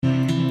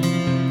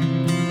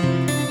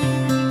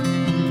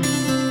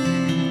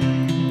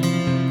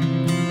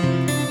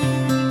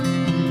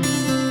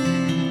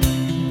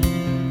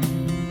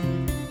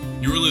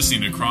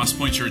listening to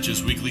Crosspoint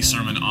Church's weekly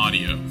sermon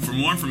audio. For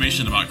more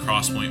information about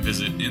Crosspoint,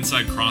 visit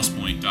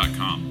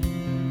insidecrosspoint.com.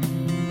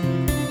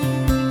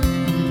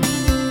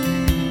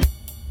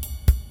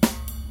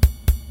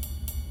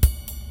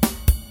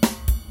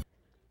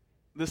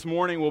 This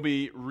morning we'll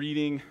be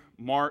reading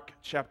Mark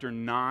chapter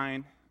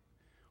 9.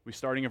 We're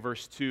starting at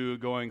verse 2,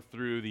 going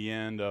through the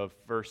end of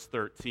verse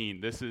 13.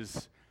 This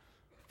is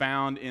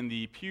found in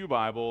the Pew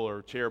Bible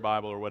or Chair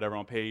Bible or whatever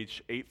on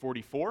page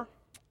 844.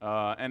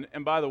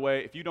 And by the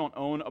way, if you don't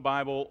own a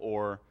Bible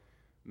or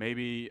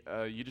maybe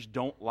you just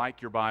don't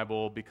like your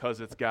Bible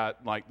because it's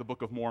got like the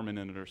Book of Mormon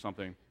in it or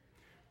something,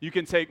 you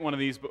can take one of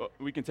these.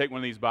 We can take one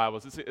of these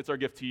Bibles. It's our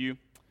gift to you.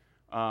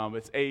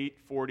 It's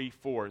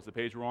 844 is the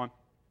page we're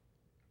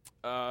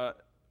on.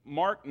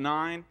 Mark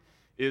 9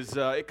 is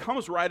it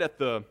comes right at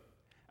the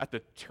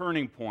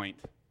turning point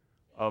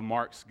of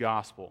Mark's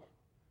gospel.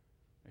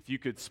 If you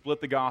could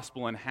split the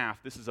gospel in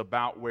half, this is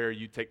about where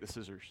you take the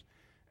scissors.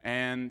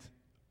 And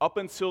up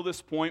until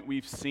this point,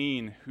 we've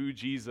seen who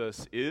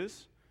Jesus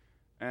is,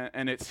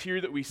 and it's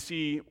here that we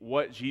see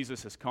what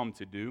Jesus has come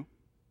to do.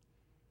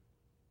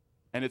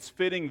 And it's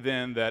fitting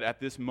then that at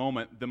this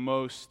moment, the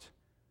most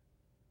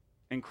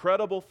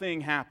incredible thing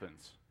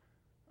happens,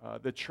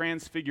 the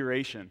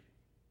transfiguration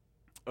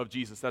of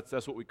Jesus.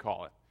 That's what we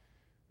call it.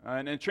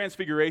 And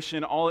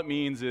transfiguration, all it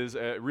means is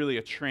really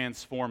a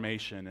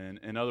transformation. And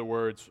in other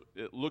words,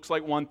 it looks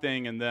like one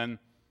thing, and then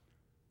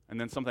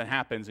something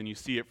happens, and you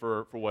see it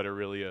for what it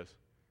really is.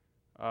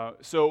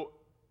 So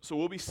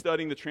we'll be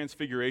studying the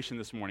Transfiguration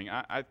this morning.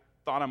 I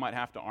thought I might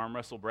have to arm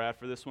wrestle Brad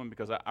for this one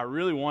because I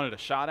really wanted a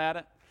shot at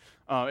it.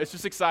 It's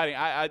just exciting.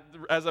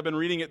 As I've been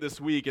reading it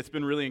this week, it's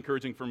been really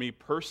encouraging for me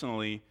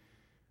personally,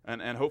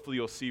 and hopefully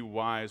you'll see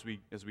why as we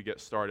get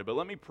started. But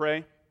let me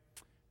pray,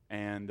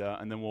 and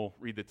then we'll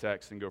read the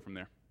text and go from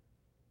there.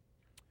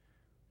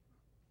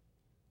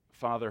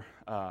 Father,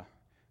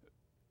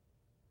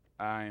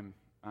 I'm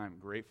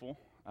grateful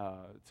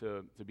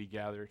to be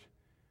gathered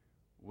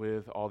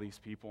with all these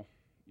people,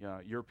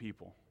 your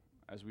people,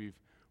 as we've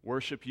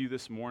worshiped you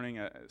this morning,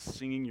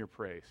 singing your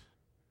praise.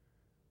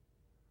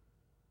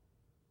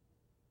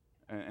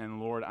 And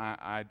Lord,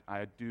 I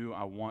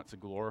want to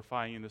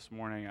glorify you this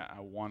morning. I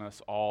want us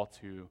all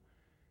to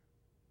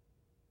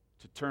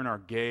turn our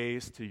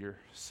gaze to your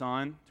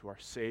Son, to our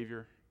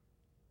Savior.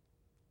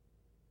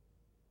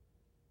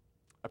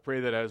 I pray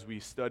that as we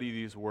study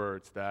these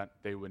words, that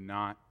they would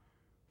not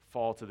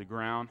fall to the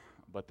ground,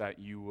 but that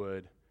you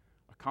would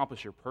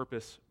accomplish your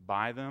purpose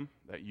by them,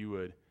 that you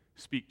would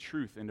speak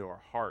truth into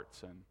our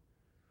hearts and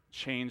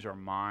change our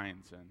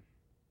minds. And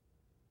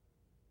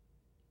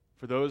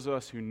for those of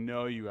us who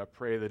know you, I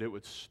pray that it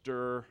would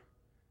stir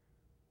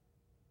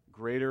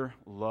greater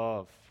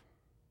love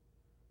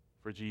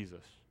for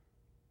Jesus.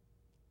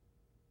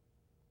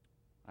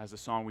 As the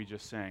song we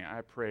just sang,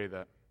 I pray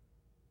that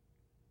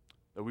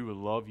we would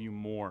love you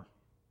more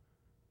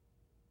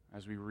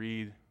as we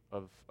read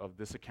of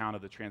this account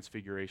of the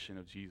transfiguration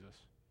of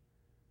Jesus.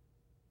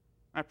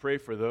 I pray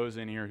for those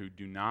in here who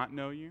do not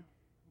know you,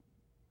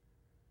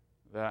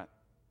 that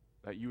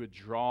you would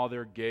draw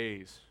their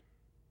gaze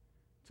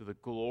to the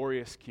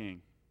glorious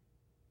King,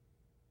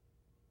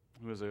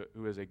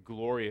 who is a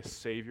glorious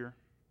Savior,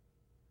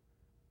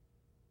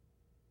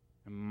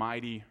 a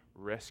mighty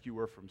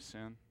rescuer from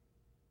sin.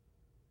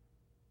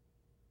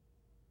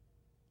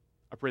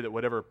 I pray that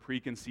whatever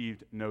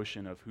preconceived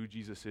notion of who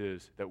Jesus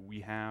is that we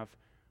have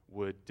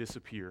would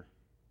disappear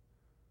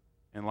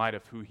in light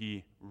of who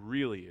he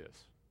really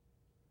is,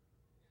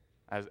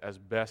 as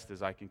best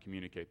as I can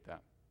communicate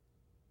that.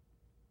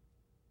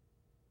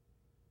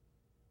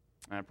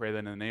 And I pray that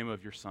in the name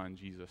of your Son,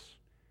 Jesus,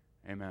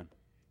 amen.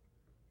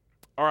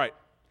 All right,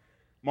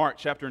 Mark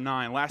chapter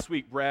 9. Last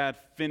week, Brad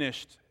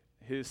finished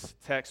his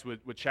text with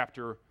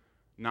chapter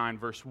 9,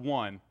 verse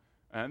 1.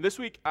 And this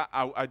week,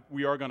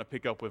 we are going to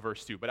pick up with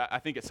verse 2, but I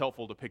think it's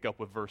helpful to pick up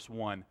with verse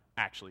 1,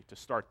 actually, to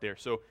start there.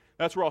 So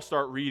that's where I'll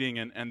start reading,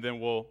 and then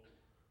we'll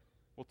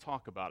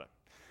talk about it.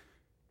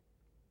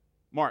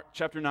 Mark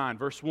chapter 9,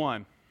 verse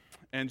 1,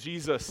 and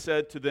Jesus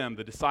said to them,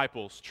 the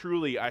disciples,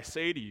 "Truly I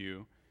say to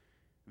you,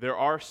 there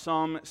are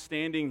some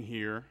standing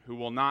here who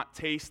will not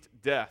taste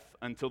death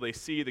until they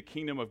see the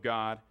kingdom of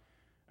God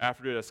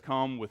after it has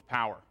come with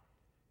power."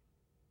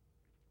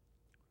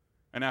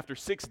 And after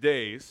 6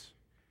 days,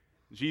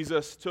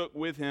 Jesus took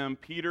with him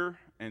Peter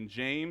and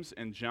James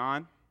and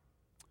John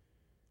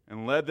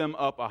and led them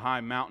up a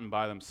high mountain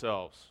by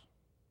themselves.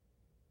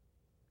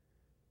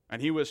 And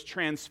he was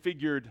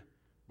transfigured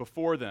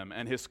before them,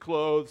 and his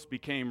clothes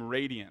became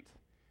radiant,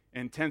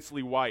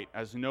 intensely white,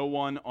 as no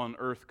one on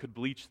earth could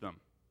bleach them.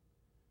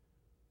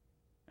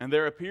 And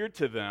there appeared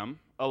to them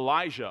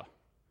Elijah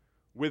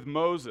with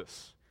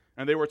Moses,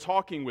 and they were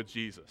talking with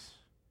Jesus.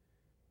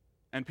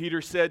 And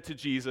Peter said to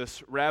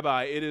Jesus,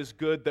 "Rabbi, it is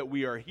good that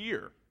we are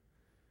here.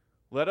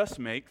 Let us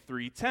make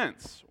 3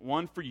 tents,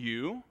 one for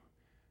you,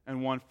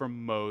 and one for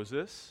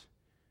Moses,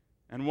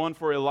 and one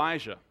for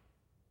Elijah."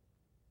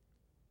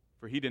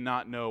 For he did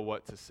not know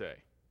what to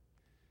say,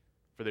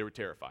 for they were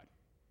terrified.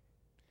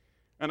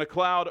 And a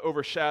cloud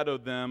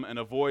overshadowed them, and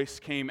a voice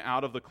came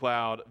out of the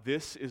cloud,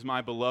 "This is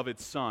my beloved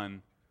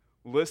Son,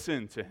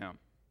 listen to him."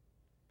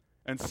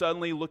 And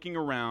suddenly, looking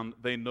around,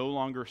 they no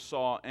longer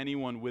saw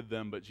anyone with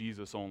them but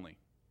Jesus only.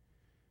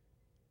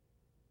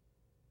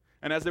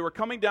 And as they were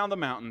coming down the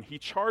mountain,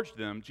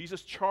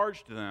 Jesus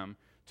charged them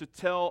to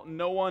tell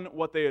no one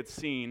what they had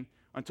seen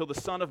until the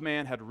Son of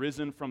Man had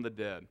risen from the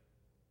dead.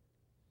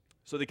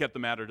 So they kept the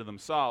matter to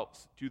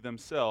themselves,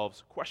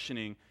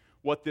 questioning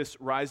what this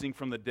rising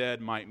from the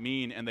dead might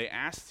mean. And they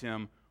asked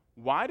him,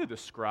 "Why do the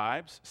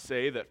scribes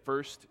say that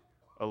first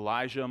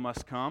Elijah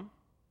must come?"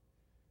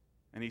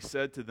 And he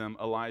said to them,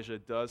 "Elijah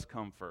does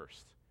come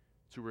first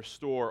to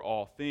restore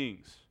all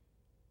things.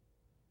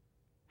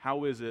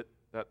 How is it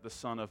that the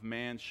Son of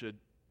Man should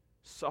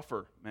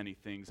suffer many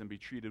things and be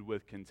treated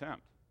with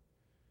contempt?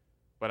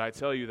 But I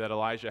tell you that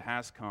Elijah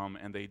has come,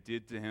 and they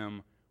did to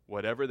him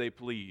whatever they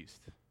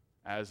pleased,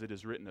 as it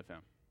is written of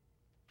him."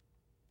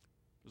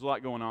 There's a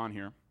lot going on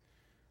here.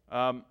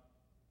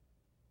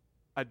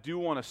 I do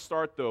want to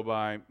start, though,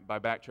 by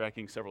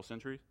backtracking several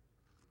centuries.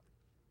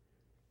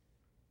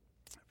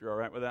 If you're all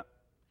right with that.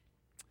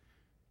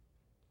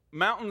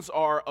 Mountains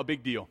are a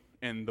big deal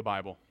in the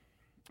Bible.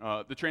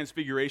 The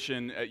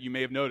Transfiguration, you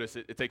may have noticed,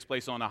 it takes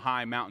place on a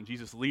high mountain.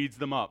 Jesus leads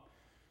them up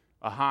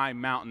a high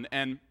mountain.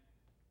 And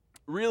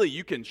really,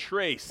 you can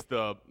trace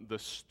the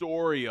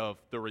story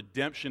of the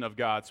redemption of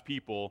God's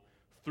people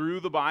through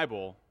the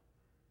Bible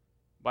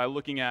by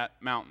looking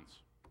at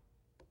mountains.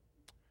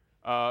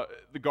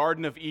 The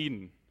Garden of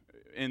Eden,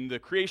 in the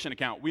creation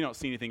account, we don't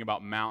see anything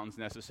about mountains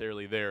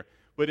necessarily there.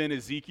 But in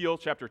Ezekiel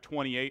chapter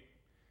 28,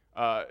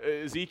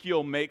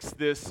 Ezekiel makes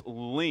this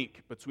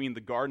link between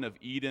the Garden of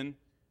Eden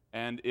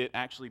and it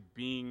actually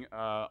being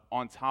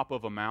on top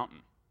of a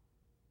mountain.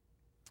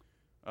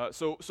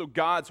 So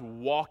God's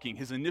walking,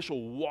 his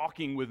initial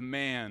walking with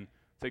man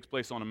takes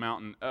place on a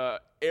mountain.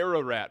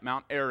 Ararat,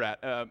 Mount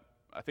Ararat,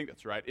 I think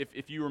that's right.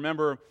 If you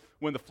remember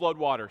when the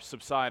floodwaters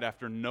subside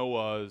after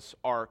Noah's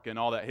ark and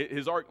all that,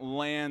 his ark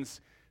lands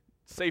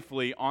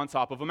safely on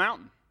top of a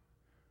mountain.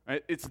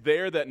 Right? It's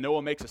there that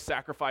Noah makes a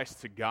sacrifice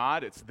to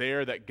God. It's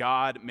there that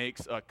God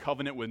makes a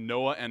covenant with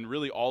Noah and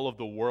really all of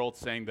the world,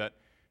 saying that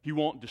he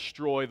won't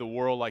destroy the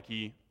world like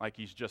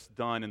he's just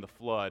done in the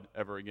flood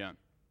ever again.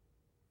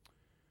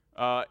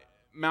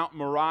 Mount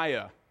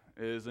Moriah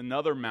is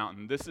another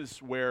mountain. This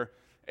is where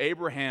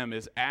Abraham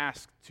is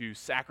asked to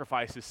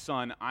sacrifice his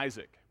son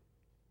Isaac.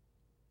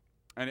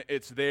 And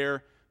it's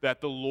there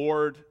that the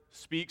Lord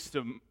speaks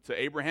to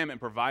Abraham and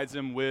provides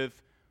him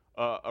with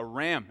a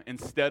ram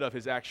instead of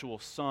his actual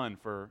son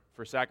for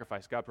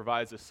sacrifice. God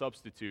provides a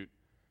substitute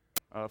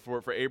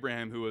for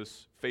Abraham, who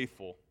was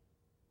faithful.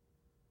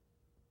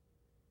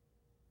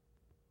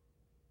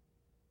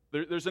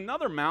 There's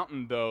another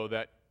mountain, though,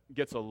 that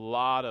gets a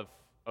lot of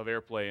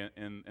airplay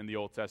in the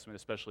Old Testament,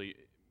 especially.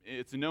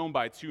 It's known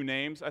by two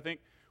names, I think.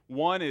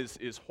 One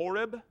is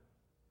Horeb,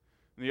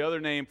 and the other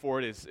name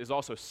for it is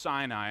also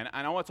Sinai. And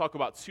I want to talk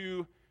about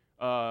two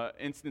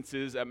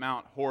instances at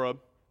Mount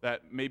Horeb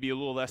that may be a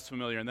little less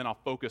familiar, and then I'll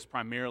focus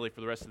primarily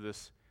for the rest of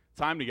this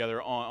time together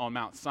on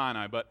Mount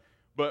Sinai. But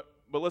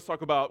let's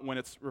talk about when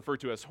it's referred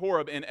to as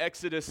Horeb. In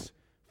Exodus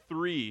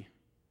 3,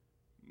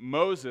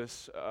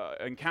 Moses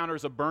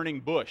encounters a burning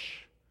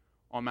bush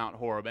on Mount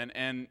Horeb,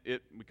 and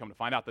we come to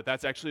find out that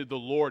that's actually the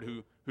Lord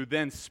who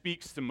then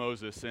speaks to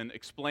Moses and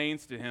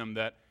explains to him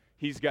that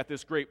he's got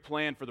this great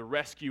plan for the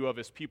rescue of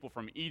his people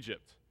from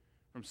Egypt,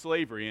 from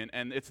slavery,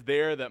 and it's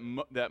there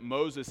that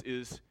Moses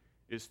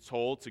is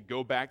told to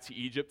go back to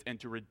Egypt and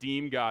to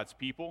redeem God's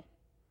people.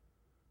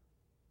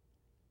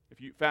 If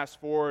you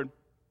fast forward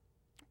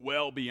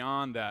well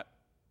beyond that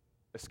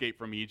escape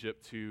from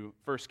Egypt to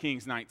 1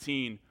 Kings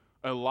 19,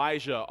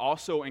 Elijah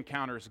also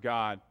encounters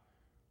God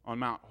on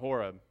Mount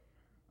Horeb.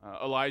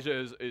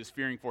 Elijah is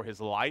fearing for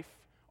his life.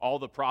 All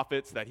the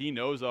prophets that he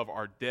knows of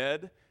are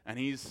dead, and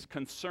he's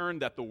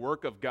concerned that the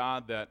work of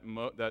God that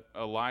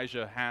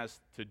Elijah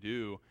has to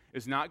do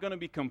is not going to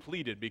be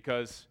completed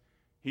because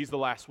he's the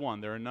last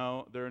one. There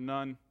are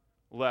none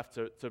left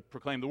to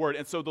proclaim the word.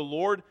 And so the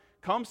Lord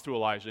comes to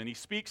Elijah, and he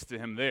speaks to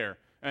him there.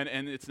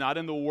 And it's not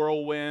in the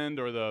whirlwind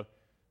or the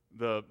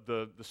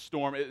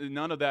storm.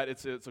 None of that.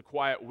 It's a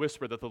quiet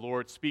whisper that the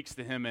Lord speaks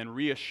to him and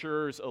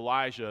reassures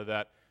Elijah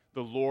that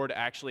the Lord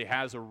actually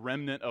has a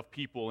remnant of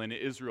people in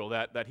Israel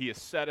that he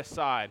has set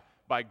aside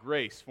by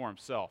grace for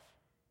himself.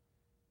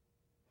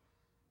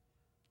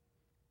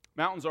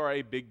 Mountains are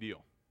a big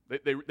deal.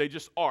 They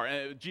just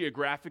are.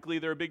 Geographically,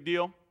 they're a big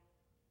deal.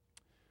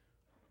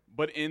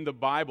 But in the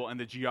Bible and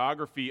the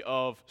geography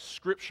of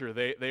Scripture,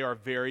 they are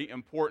very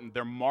important.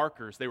 They're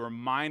markers. They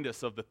remind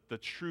us of the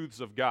truths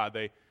of God.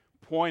 They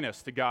point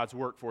us to God's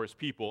work for his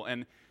people.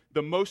 And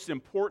the most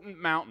important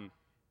mountain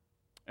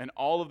in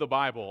all of the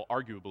Bible,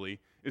 arguably,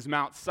 is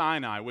Mount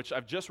Sinai, which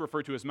I've just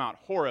referred to as Mount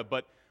Horeb,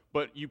 but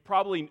you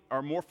probably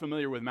are more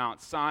familiar with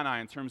Mount Sinai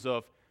in terms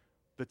of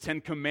the Ten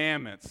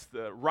Commandments,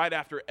 right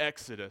after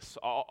Exodus,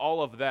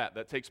 all of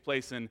that takes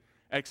place in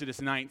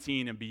Exodus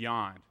 19 and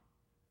beyond.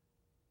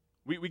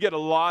 We get a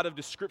lot of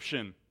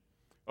description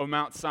of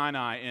Mount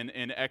Sinai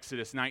in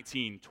Exodus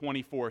 19,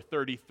 24,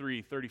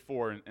 33,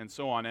 34, and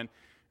so on. And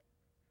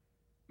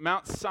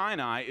Mount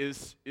Sinai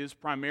is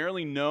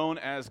primarily known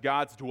as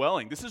God's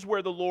dwelling. This is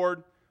where the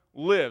Lord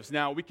lives.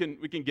 Now, we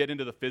can get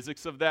into the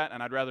physics of that,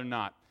 and I'd rather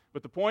not.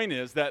 But the point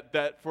is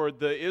that for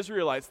the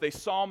Israelites, they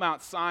saw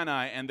Mount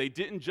Sinai, and they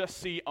didn't just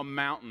see a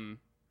mountain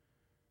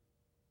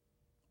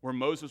where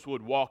Moses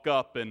would walk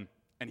up and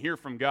hear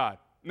from God.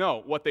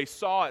 No, what they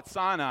saw at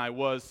Sinai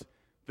was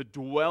the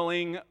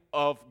dwelling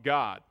of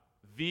God.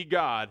 The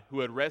God who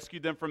had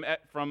rescued them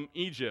from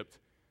Egypt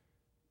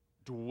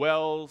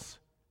dwells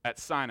at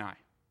Sinai.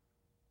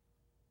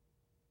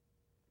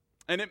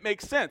 And it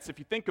makes sense if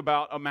you think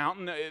about a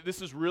mountain.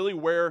 This is really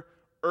where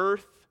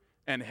earth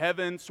and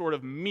heaven sort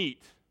of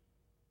meet.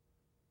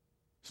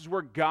 This is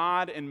where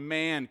God and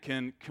man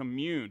can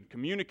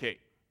communicate.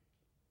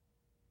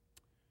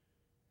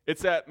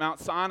 It's at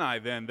Mount Sinai,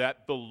 then,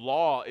 that the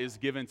law is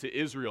given to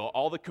Israel,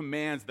 all the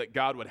commands that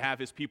God would have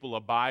his people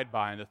abide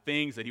by and the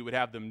things that he would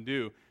have them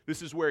do.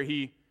 This is where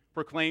he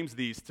proclaims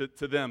these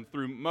to them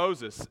through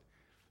Moses.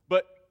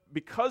 But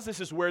because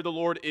this is where the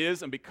Lord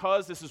is and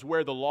because this is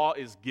where the law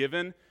is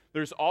given,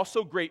 there's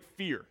also great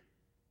fear.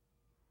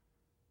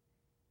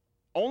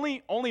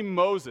 Only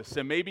Moses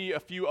and maybe a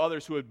few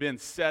others who had been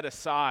set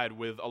aside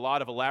with a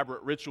lot of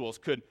elaborate rituals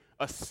could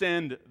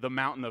ascend the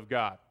mountain of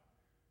God.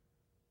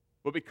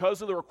 But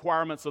because of the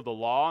requirements of the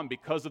law and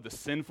because of the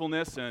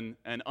sinfulness and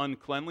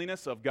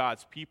uncleanliness of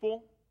God's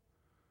people,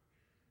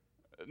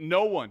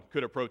 no one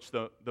could approach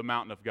the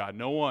mountain of God.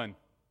 No one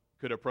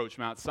could approach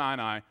Mount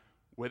Sinai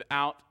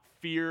without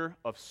fear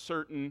of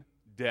certain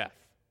death.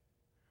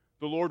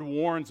 The Lord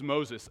warns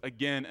Moses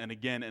again and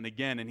again and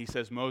again, and he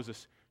says,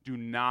 Moses, do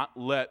not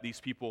let these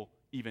people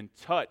even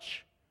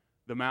touch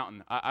the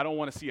mountain. I don't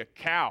want to see a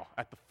cow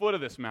at the foot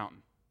of this mountain,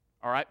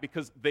 all right,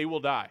 because they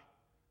will die.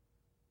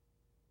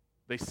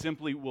 They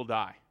simply will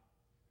die.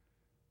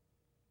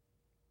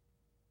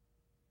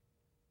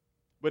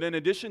 But in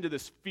addition to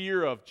this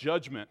fear of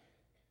judgment,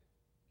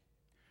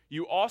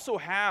 you also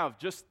have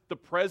just the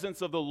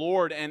presence of the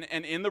Lord, and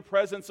in the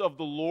presence of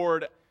the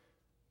Lord,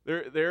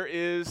 there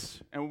is,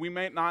 and we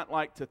may not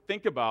like to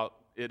think about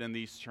it in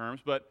these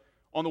terms, but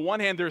on the one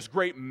hand, there's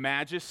great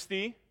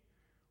majesty.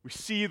 We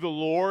see the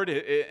Lord,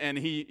 and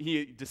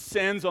he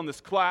descends on this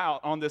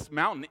cloud, on this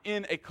mountain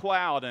in a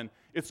cloud, and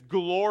it's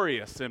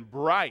glorious and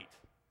bright.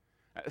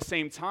 At the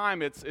same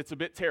time, it's a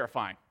bit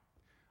terrifying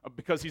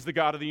because he's the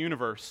God of the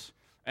universe,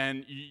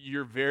 and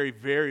you're very,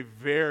 very,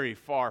 very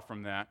far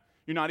from that.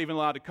 You're not even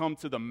allowed to come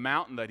to the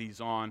mountain that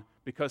he's on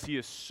because he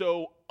is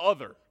so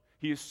other.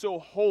 He is so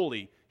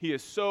holy. He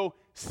is so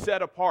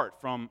set apart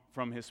from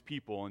his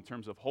people in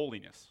terms of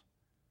holiness.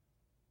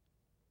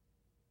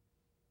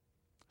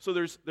 So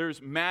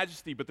there's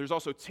majesty, but there's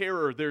also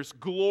terror. There's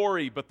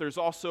glory, but there's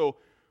also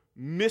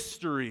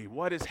mystery.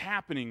 What is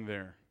happening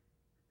there?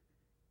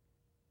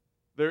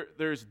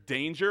 There's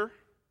danger.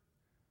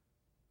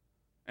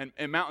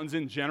 And mountains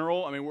in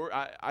general, I mean,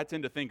 I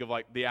tend to think of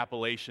like the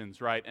Appalachians,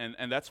 right?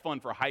 And that's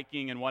fun for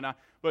hiking and whatnot.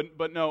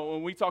 But no,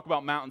 when we talk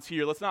about mountains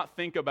here, let's not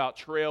think about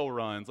trail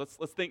runs.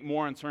 Let's think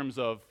more in terms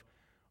of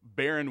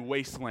barren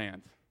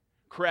wasteland,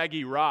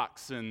 craggy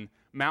rocks and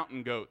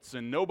mountain goats,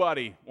 and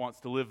nobody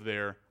wants to live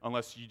there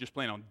unless you just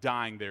plan on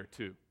dying there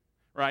too,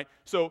 right?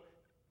 So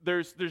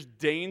there's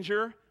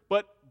danger,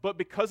 but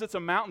because it's a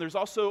mountain, there's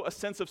also a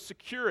sense of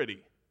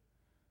security.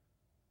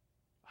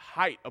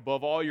 Height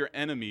above all your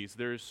enemies.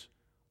 There's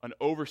an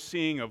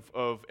overseeing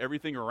of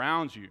everything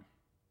around you.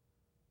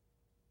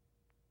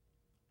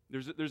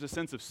 There's a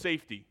sense of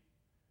safety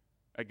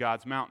at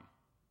God's mountain.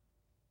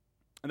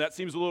 And that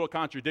seems a little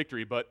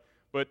contradictory, but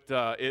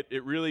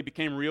it really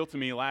became real to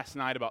me last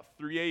night about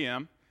 3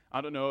 a.m. I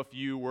don't know if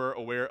you were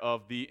aware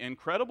of the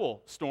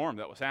incredible storm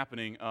that was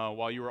happening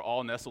while you were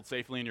all nestled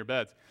safely in your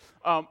beds.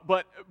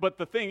 But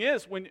the thing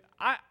is, when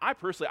I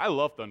personally, I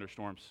love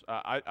thunderstorms.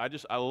 I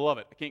love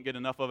it. I can't get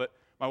enough of it.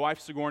 My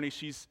wife, Sigourney,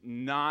 she's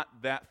not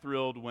that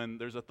thrilled when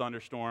there's a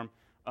thunderstorm.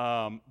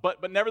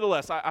 But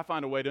nevertheless, I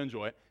find a way to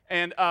enjoy it.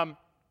 And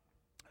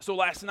so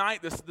last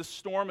night, this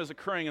storm is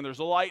occurring, and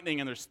there's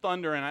lightning, and there's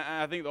thunder, and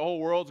I think the whole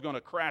world's going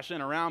to crash in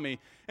around me.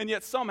 And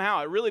yet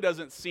somehow it really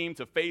doesn't seem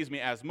to faze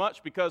me as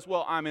much because,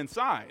 well, I'm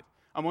inside.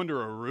 I'm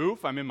under a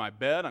roof. I'm in my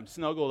bed. I'm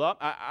snuggled up.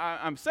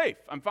 I'm safe.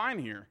 I'm fine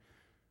here.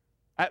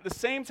 At the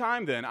same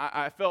time, then,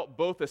 I felt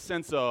both a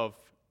sense of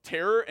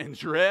terror and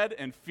dread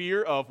and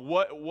fear of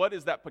what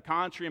is that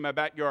pecan tree in my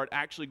backyard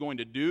actually going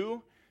to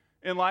do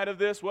in light of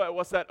this?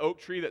 What's that oak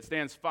tree that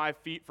stands 5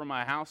 feet from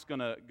my house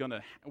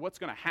what's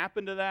going to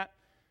happen to that?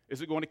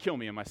 Is it going to kill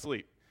me in my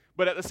sleep?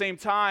 But at the same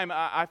time,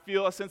 I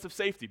feel a sense of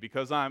safety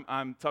because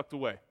I'm tucked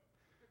away.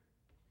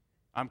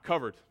 I'm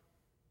covered.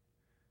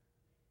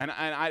 And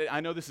I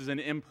know this is an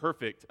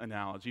imperfect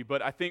analogy,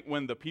 but I think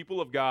when the people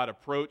of God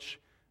approach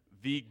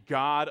the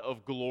God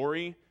of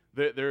glory,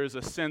 there is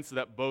a sense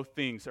that both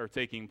things are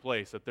taking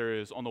place, that there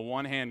is, on the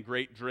one hand,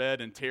 great dread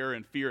and terror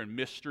and fear and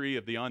mystery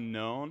of the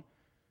unknown,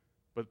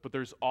 but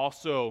there's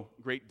also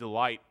great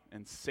delight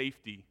and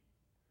safety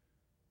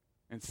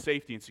and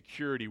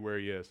security where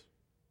he is.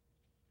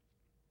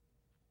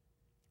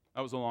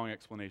 That was a long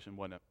explanation,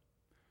 wasn't it?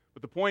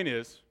 But the point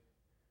is,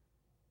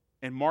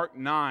 in Mark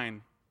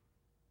 9,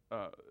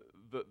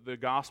 the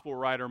gospel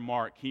writer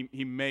Mark,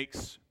 he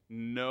makes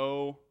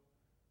no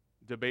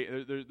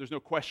debate. There's no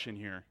question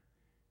here.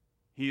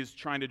 He is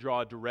trying to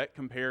draw a direct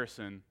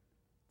comparison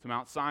to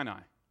Mount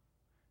Sinai.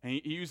 And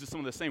he uses some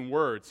of the same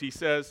words. He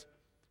says,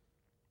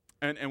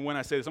 and when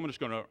I say this, I'm just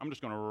going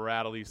to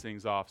rattle these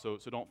things off, so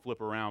don't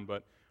flip around.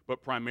 But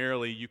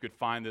primarily, you could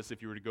find this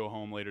if you were to go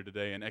home later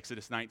today in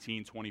Exodus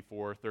 19,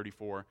 24,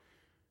 34.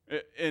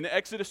 In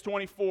Exodus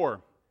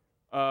 24,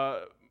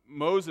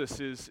 Moses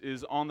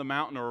is on the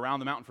mountain or around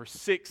the mountain for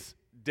 6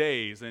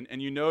 days.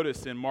 And you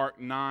notice in Mark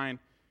 9,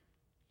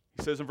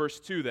 he says in verse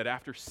 2 that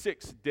after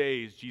 6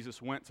 days,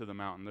 Jesus went to the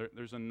mountain.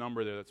 There's a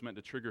number there that's meant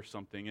to trigger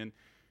something. And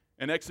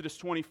in Exodus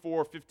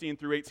 24, 15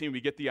 through 18,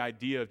 we get the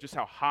idea of just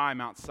how high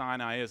Mount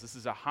Sinai is. This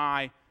is a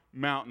high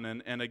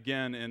mountain. And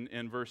again,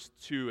 in verse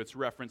 2, it's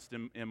referenced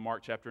in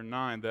Mark chapter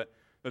 9 that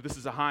this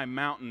is a high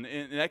mountain.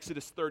 In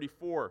Exodus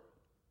 34,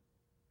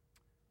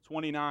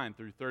 29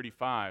 through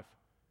 35,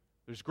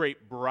 there's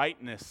great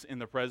brightness in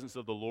the presence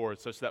of the Lord,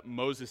 such that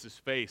Moses'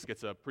 face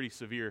gets a pretty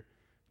severe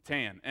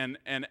tan. And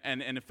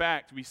in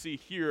fact, we see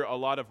here a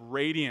lot of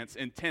radiance,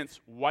 intense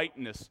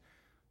whiteness,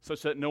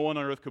 such that no one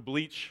on earth could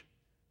bleach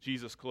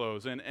Jesus'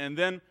 clothes. And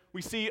then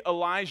we see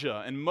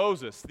Elijah and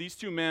Moses. These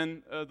two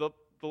men, the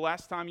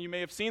last time you may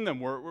have seen them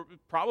were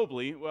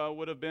probably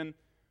would have been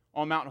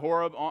on Mount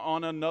Horeb,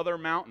 on another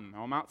mountain,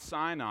 on Mount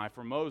Sinai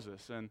for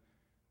Moses. And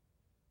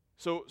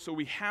so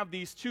we have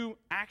these two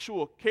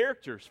actual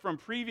characters from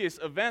previous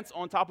events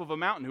on top of a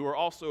mountain who are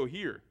also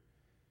here.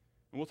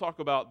 And we'll talk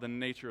about the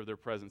nature of their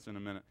presence in a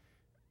minute.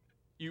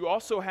 You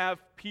also have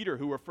Peter,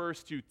 who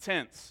refers to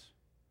tents.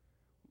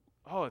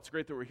 Oh, it's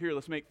great that we're here.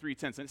 Let's make 3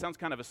 tents. And it sounds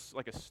kind of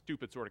like a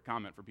stupid sort of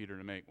comment for Peter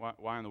to make.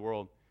 Why in the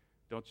world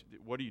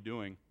what are you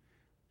doing?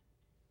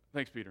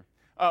 Thanks, Peter.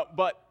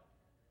 But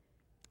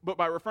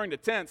by referring to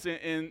tents,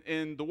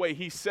 in the way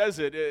he says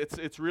it,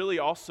 it's really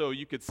also,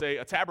 you could say,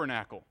 a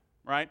tabernacle,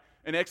 right?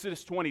 In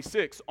Exodus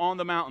 26, on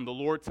the mountain, the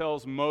Lord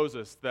tells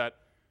Moses that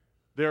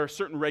there are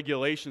certain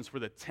regulations for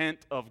the tent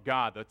of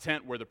God, the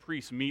tent where the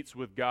priest meets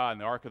with God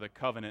and the Ark of the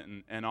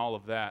Covenant and all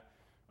of that.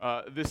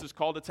 This is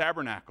called a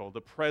tabernacle,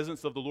 the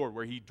presence of the Lord,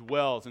 where he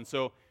dwells. And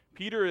so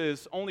Peter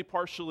is only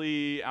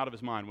partially out of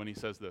his mind when he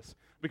says this,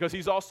 because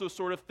he's also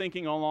sort of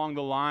thinking along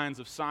the lines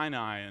of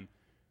Sinai and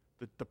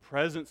the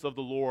presence of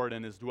the Lord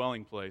and his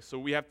dwelling place. So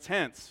we have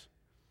tents.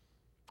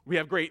 We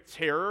have great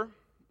terror.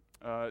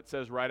 It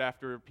says right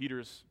after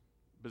Peter's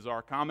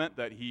bizarre comment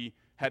that he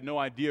had no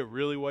idea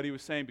really what he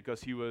was saying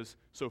because he was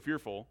so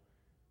fearful.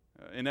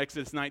 In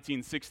Exodus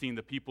 19:16,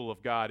 the people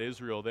of God,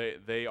 Israel,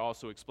 they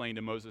also explained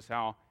to Moses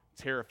how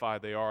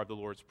terrified they are of the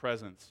Lord's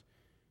presence.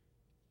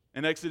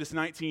 In Exodus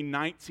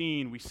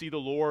 19:19, we see the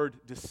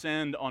Lord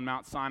descend on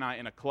Mount Sinai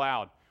in a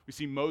cloud. We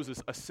see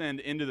Moses ascend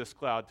into this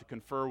cloud to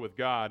confer with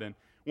God. And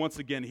once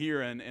again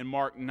here in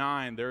Mark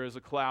 9, there is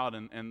a cloud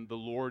and the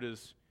Lord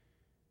is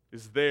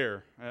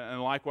there. And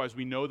likewise,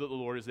 we know that the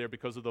Lord is there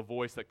because of the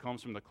voice that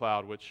comes from the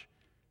cloud, which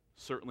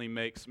certainly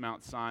makes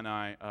Mount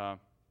Sinai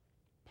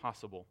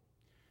possible.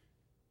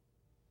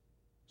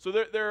 So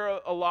there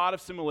are a lot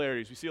of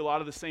similarities. We see a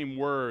lot of the same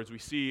words. We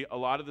see a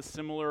lot of the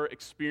similar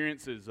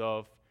experiences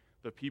of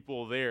the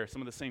people there,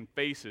 some of the same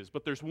faces.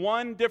 But there's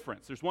one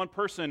difference. There's one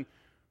person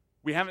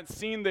we haven't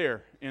seen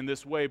there in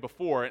this way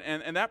before,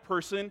 and that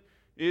person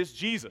is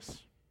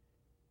Jesus,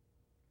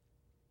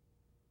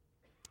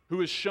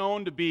 who is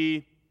shown to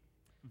be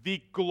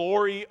the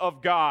glory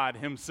of God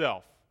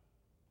himself.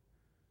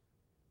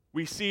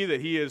 We see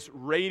that he is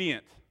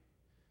radiant,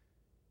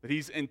 that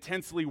he's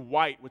intensely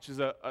white, which is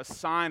a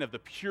sign of the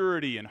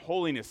purity and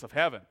holiness of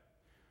heaven.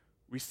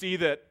 We see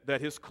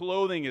that his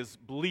clothing is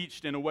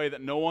bleached in a way that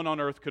no one on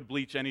earth could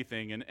bleach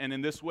anything. And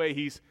in this way,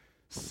 he's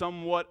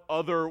somewhat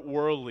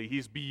otherworldly.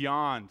 He's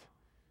beyond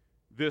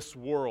this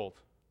world.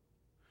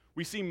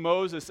 We see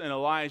Moses and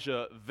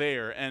Elijah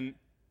there, and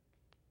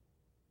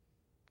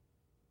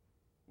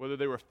whether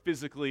they were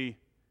physically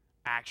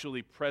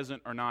actually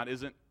present or not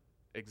isn't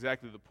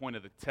exactly the point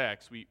of the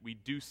text. We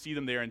do see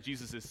them there, and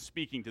Jesus is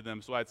speaking to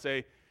them. So I'd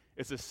say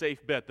it's a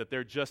safe bet that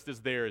they're just as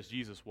there as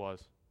Jesus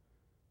was.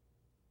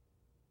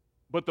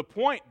 But the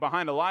point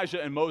behind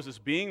Elijah and Moses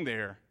being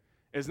there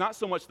is not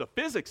so much the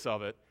physics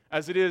of it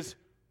as it is,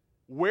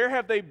 where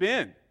have they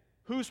been?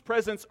 Whose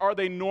presence are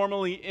they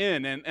normally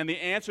in? And the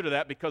answer to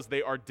that, because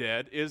they are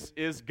dead,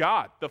 is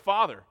God, the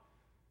Father.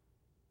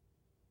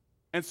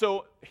 And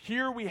so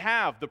here we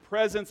have the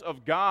presence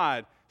of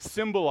God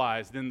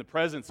symbolized in the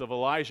presence of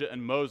Elijah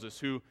and Moses,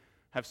 who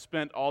have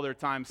spent all their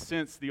time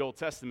since the Old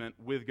Testament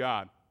with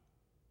God.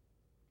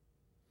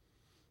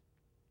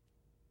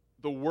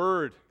 The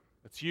word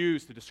that's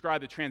used to describe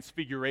the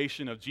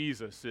transfiguration of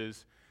Jesus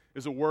is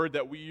a word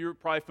that you're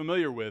probably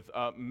familiar with.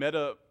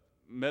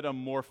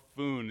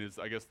 Metamorphone is,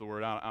 I guess, the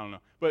word. I don't know.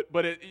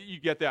 But you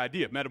get the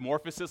idea.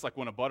 Metamorphosis, like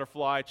when a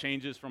butterfly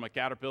changes from a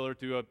caterpillar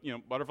to a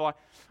butterfly.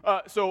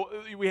 So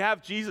we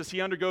have Jesus.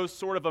 He undergoes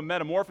sort of a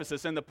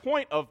metamorphosis. And the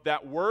point of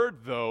that word,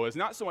 though, is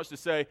not so much to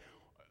say,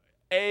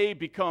 A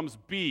becomes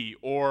B,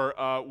 or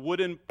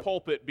wooden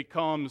pulpit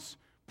becomes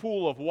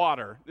pool of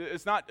water.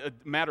 It's not a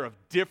matter of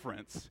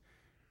difference.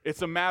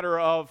 It's a matter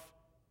of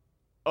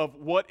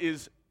what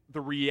is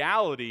the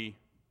reality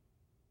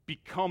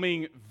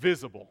becoming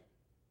visible.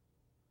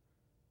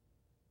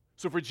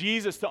 So for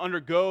Jesus to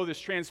undergo this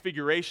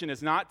transfiguration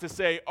is not to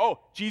say, oh,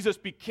 Jesus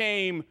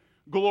became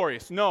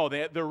glorious. No,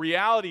 the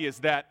reality is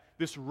that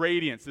this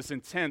radiance, this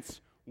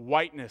intense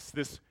whiteness,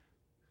 this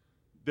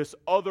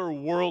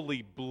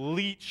otherworldly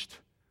bleached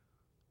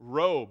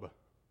robe,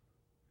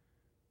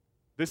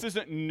 this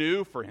isn't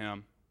new for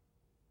him.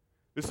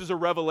 This is a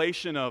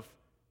revelation of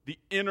the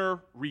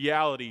inner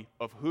reality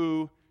of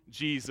who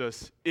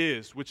Jesus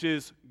is, which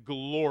is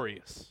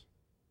glorious.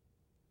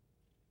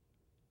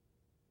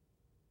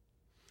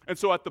 And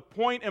so at the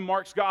point in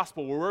Mark's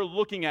gospel where we're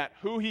looking at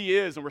who he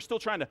is and we're still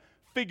trying to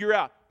figure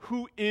out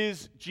who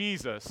is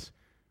Jesus,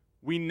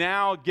 we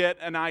now get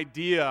an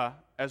idea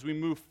as we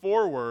move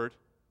forward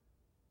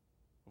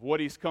of what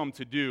he's come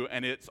to do,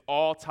 and it's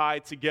all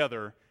tied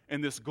together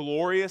in this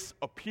glorious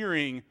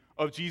appearing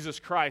of Jesus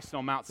Christ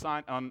on Mount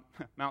Sinai, on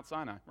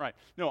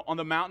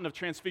the mountain of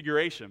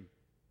Transfiguration.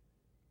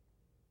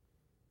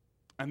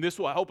 And this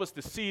will help us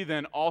to see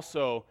then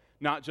also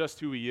not just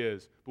who he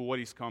is, but what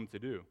he's come to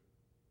do.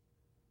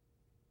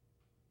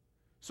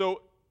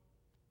 So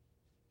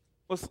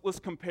let's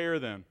compare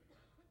them.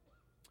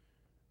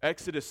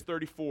 Exodus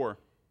 34,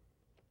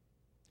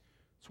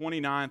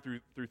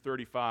 29 through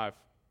 35.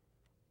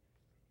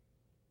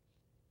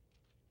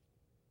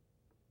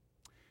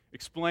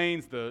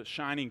 Explains the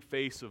shining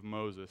face of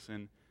Moses,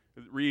 and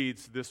it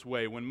reads this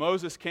way: When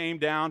Moses came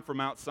down from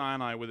Mount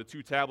Sinai with the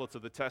 2 tablets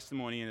of the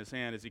testimony in his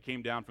hand as he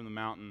came down from the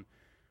mountain,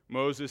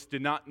 Moses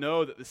did not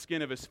know that the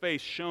skin of his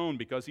face shone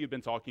because he had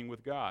been talking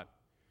with God.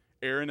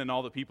 Aaron and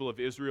all the people of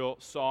Israel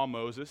saw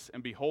Moses,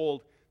 and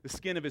behold, the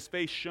skin of his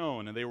face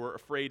shone, and they were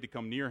afraid to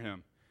come near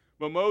him.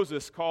 But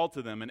Moses called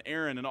to them, and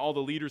Aaron and all the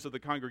leaders of the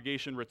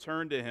congregation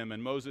returned to him,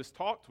 and Moses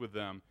talked with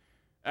them.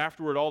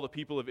 Afterward, all the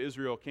people of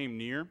Israel came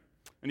near,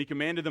 and he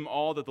commanded them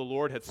all that the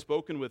Lord had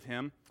spoken with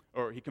him,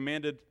 or he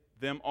commanded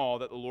them all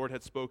that the Lord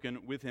had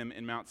spoken with him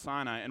in Mount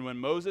Sinai. And when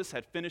Moses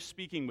had finished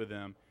speaking with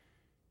them,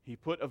 he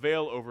put a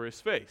veil over his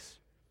face.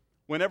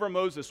 Whenever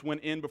Moses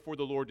went in before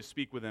the Lord to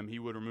speak with him, he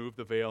would remove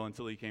the veil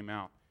until he came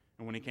out.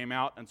 And when he came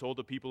out and told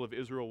the people of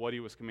Israel what he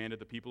was commanded,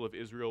 the people of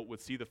Israel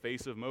would see the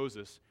face of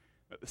Moses,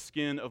 that the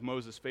skin of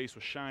Moses' face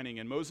was shining,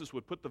 and Moses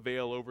would put the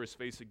veil over his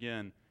face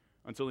again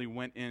until he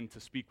went in to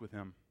speak with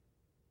him.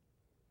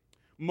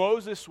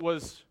 Moses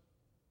was,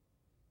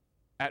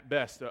 at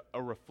best,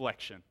 a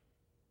reflection.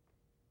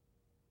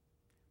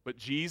 But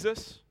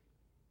Jesus,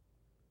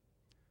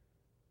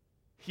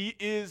 he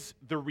is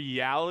the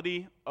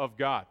reality of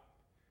God.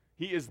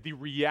 He is the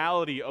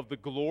reality of the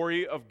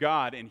glory of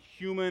God in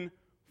human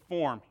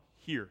form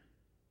here.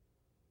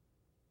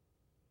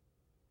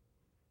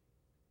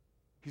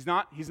 He's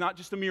not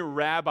just a mere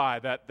rabbi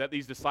that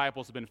these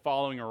disciples have been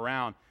following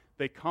around.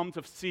 They come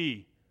to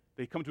see,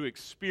 they come to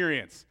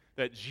experience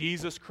that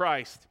Jesus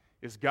Christ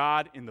is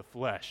God in the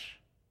flesh.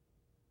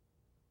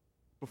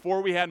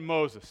 Before we had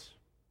Moses,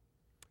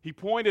 he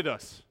pointed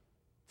us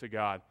to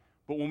God.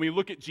 But when we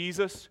look at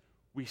Jesus,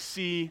 we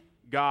see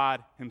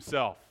God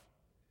himself.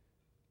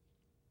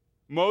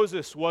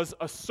 Moses was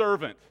a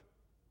servant.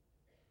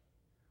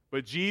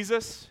 But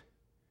Jesus,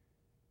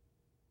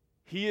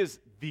 he is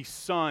the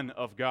Son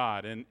of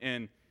God. And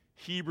in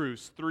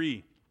Hebrews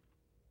 3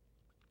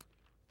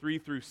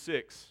 through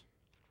 6,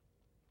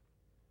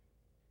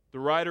 the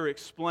writer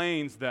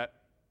explains that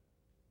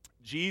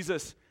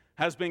Jesus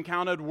has been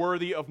counted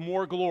worthy of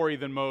more glory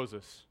than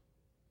Moses.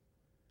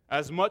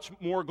 As much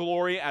more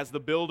glory as the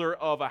builder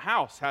of a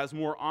house has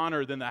more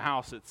honor than the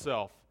house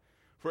itself.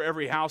 For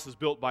every house is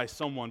built by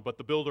someone, but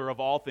the builder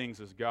of all things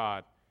is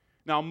God.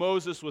 Now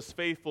Moses was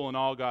faithful in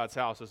all God's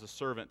house as a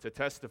servant to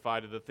testify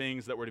to the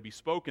things that were to be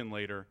spoken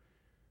later.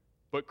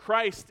 But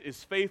Christ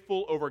is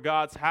faithful over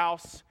God's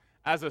house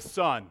as a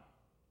son.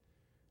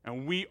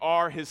 And we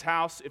are his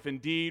house if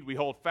indeed we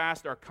hold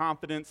fast our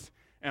confidence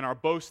and our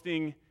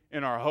boasting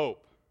in our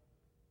hope.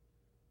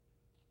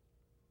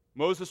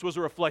 Moses was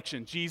a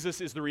reflection.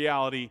 Jesus is the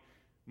reality.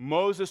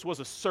 Moses was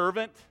a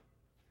servant.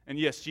 And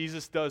yes,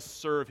 Jesus does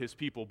serve his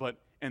people. But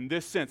in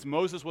this sense,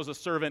 Moses was a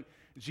servant.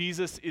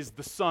 Jesus is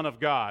the Son of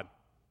God.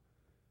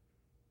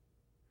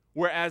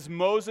 Whereas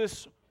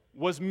Moses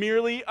was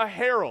merely a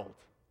herald,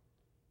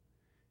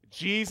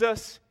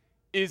 Jesus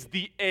is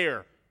the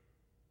heir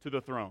to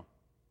the throne.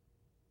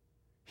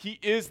 He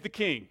is the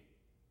king.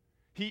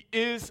 He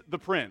is the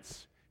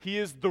prince. He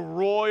is the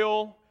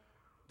royal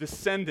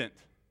descendant.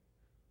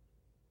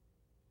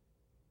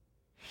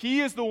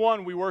 He is the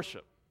one we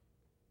worship,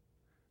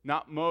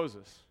 not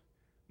Moses.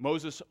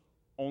 Moses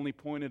only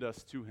pointed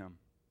us to him.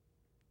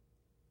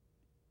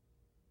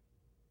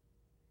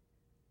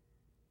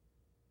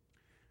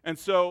 And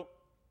so,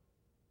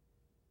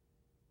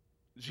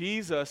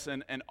 Jesus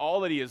and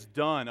all that he has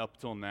done up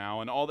till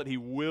now and all that he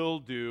will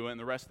do in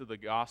the rest of the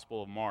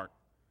Gospel of Mark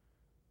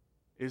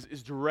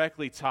is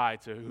directly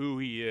tied to who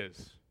he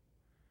is.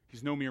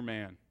 He's no mere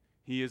man.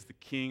 He is the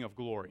King of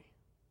glory.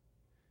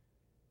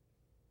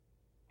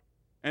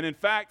 And in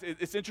fact,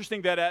 it's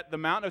interesting that at the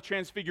Mount of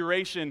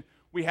Transfiguration,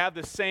 we have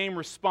the same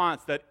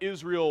response that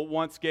Israel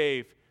once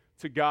gave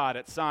to God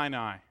at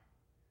Sinai,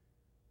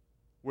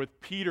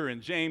 with Peter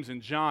and James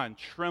and John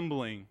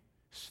trembling,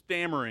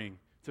 stammering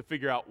to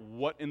figure out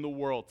what in the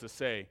world to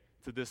say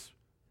to this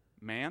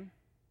man.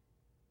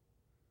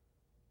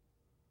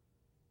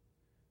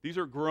 These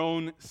are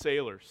grown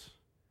sailors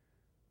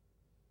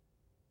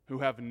who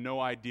have no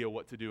idea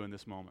what to do in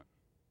this moment.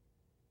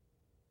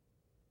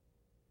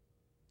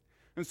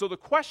 And so the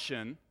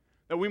question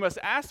that we must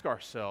ask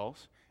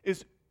ourselves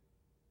is,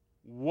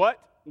 what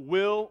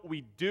will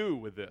we do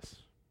with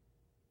this?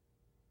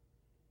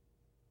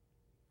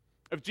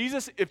 If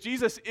Jesus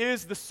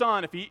is the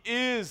Son, if he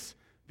is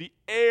the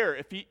heir,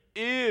 if he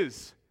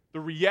is the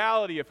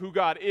reality of who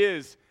God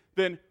is,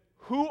 then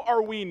who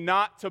are we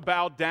not to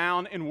bow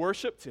down and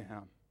worship to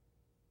him?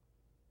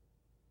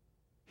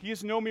 He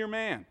is no mere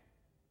man.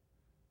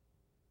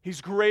 He's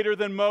greater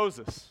than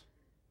Moses.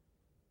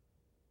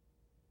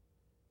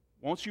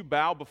 Won't you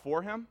bow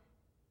before him?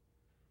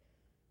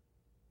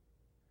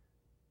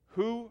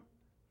 Who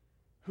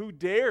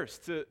dares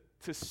to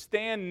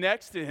stand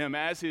next to him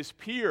as his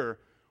peer,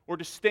 or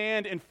to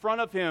stand in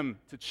front of him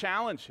to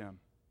challenge him?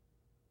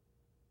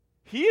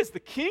 He is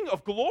the King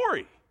of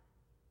glory.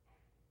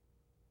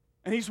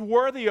 And he's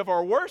worthy of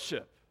our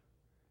worship.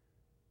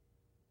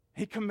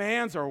 He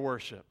commands our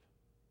worship.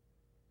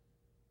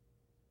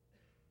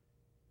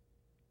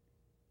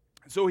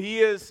 So he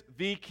is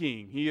the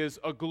King. He is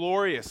a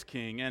glorious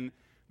King. And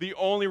the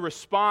only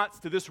response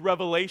to this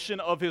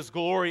revelation of his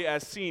glory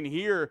as seen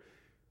here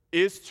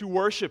is to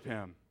worship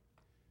him.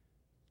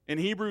 In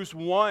Hebrews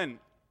 1,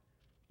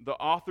 the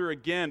author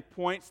again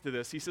points to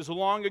this. He says,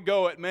 long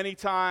ago, at many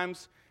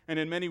times and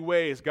in many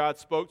ways, God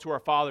spoke to our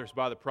fathers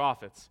by the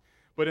prophets.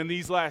 But in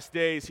these last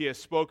days, he has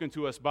spoken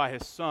to us by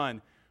his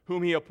Son,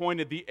 whom he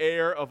appointed the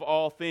heir of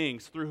all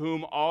things, through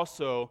whom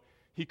also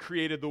he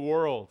created the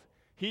world.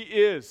 He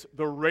is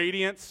the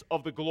radiance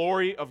of the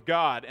glory of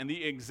God and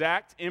the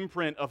exact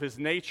imprint of his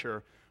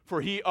nature, for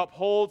he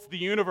upholds the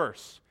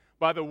universe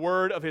by the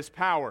word of his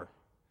power.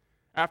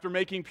 After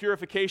making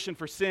purification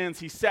for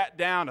sins, he sat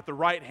down at the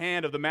right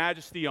hand of the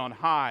Majesty on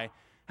high,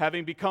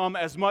 having become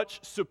as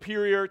much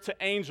superior to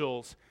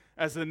angels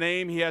as the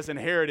name he has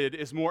inherited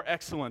is more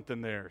excellent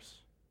than theirs.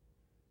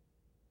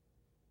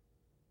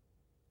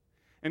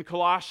 In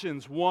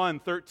Colossians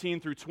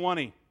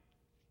 1:13-20,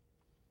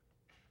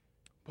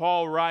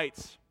 Paul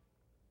writes,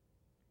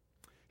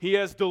 he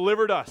has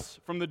delivered us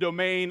from the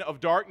domain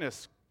of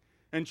darkness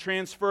and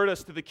transferred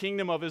us to the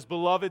kingdom of his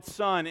beloved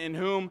Son, in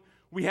whom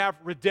we have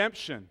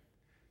redemption,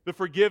 the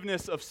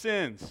forgiveness of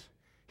sins.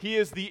 He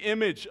is the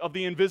image of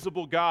the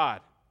invisible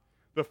God,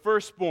 the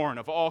firstborn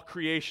of all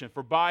creation,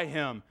 for by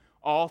him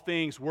all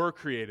things were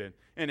created,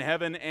 in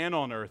heaven and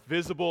on earth,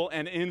 visible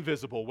and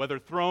invisible, whether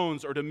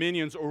thrones or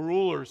dominions or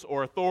rulers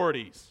or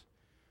authorities.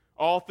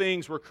 All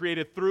things were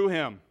created through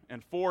him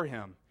and for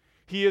him.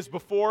 He is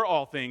before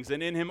all things,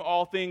 and in him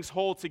all things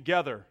hold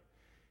together.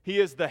 He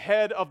is the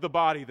head of the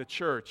body, the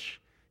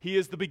church. He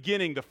is the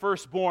beginning, the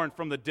firstborn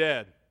from the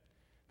dead,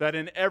 that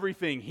in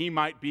everything he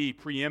might be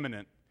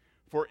preeminent.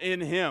 For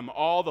in him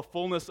all the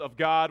fullness of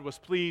God was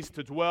pleased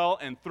to dwell,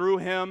 and through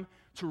him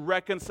to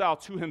reconcile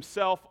to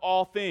himself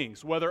all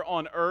things, whether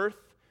on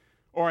earth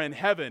or in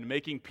heaven,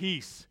 making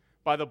peace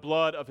by the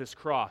blood of his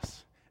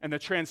cross. And the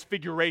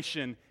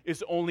transfiguration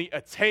is only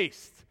a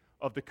taste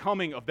of the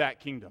coming of that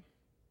kingdom.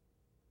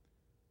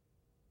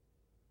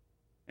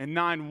 In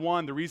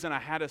 9:1, the reason I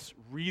had us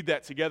read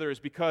that together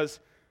is because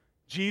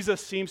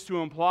Jesus seems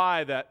to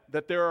imply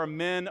that there are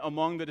men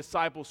among the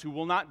disciples who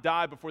will not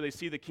die before they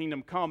see the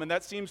kingdom come. And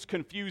that seems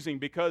confusing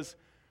because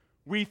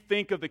we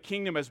think of the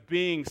kingdom as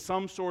being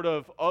some sort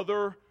of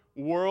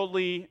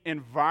otherworldly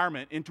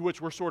environment into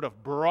which we're sort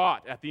of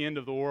brought at the end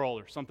of the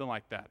world or something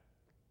like that.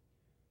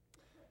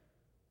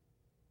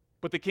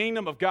 But the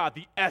kingdom of God,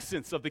 the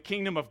essence of the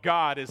kingdom of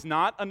God, is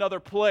not another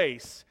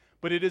place,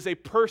 but it is a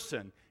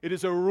person, it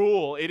is a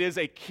rule, it is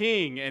a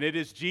king, and it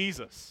is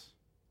Jesus.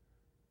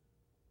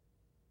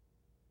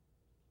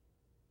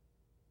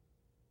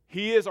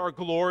 He is our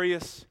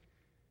glorious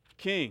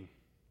King.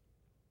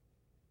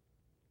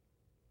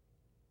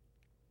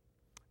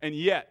 And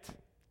yet,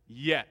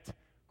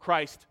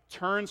 Christ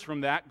turns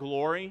from that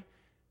glory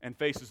and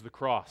faces the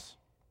cross.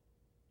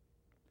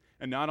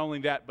 And not only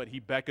that, but he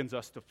beckons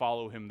us to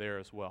follow him there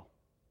as well.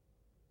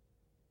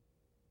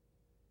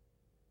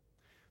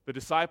 The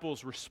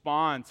disciples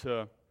respond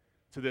to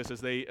this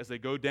as they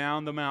go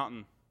down the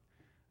mountain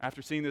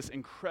after seeing this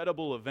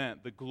incredible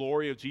event, the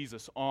glory of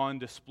Jesus on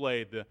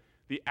display,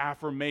 the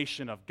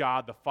affirmation of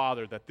God the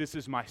Father that this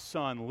is my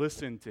Son,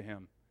 listen to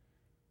him.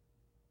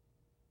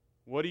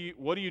 What do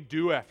you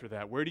do after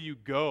that? Where do you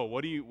go?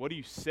 What do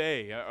you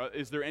say?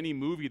 Is there any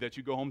movie that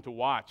you go home to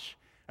watch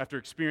after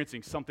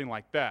experiencing something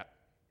like that?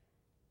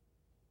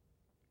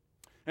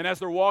 And as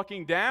they're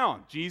walking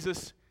down,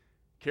 Jesus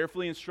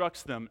carefully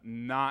instructs them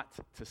not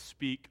to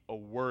speak a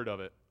word of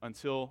it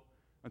until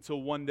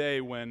one day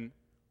when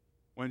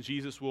when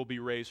Jesus will be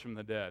raised from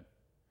the dead?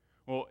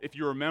 Well, if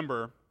you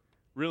remember,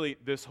 really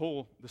this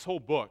whole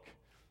book,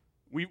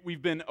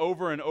 we've been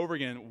over and over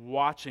again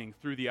watching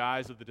through the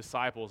eyes of the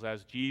disciples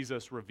as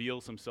Jesus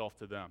reveals himself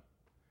to them,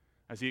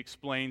 as he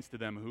explains to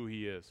them who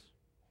he is.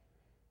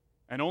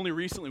 And only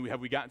recently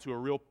we gotten to a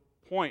real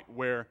point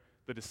where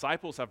the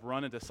disciples have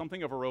run into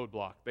something of a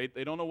roadblock. They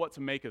don't know what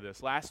to make of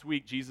this. Last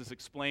week, Jesus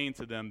explained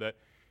to them that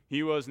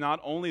he was not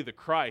only the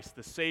Christ,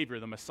 the Savior,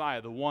 the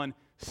Messiah, the one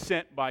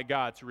sent by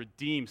God to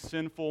redeem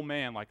sinful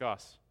man like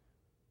us,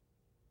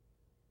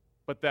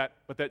 but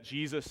that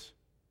Jesus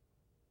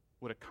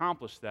would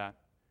accomplish that,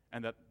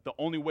 and that the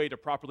only way to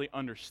properly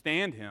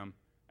understand him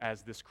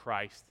as this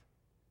Christ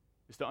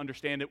is to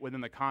understand it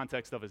within the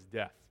context of his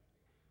death.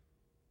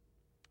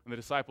 And the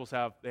disciples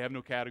have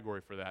no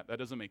category for that. That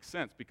doesn't make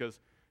sense because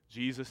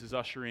Jesus is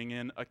ushering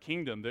in a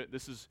kingdom.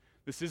 This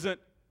isn't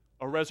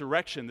a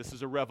resurrection, this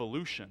is a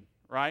revolution,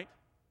 right?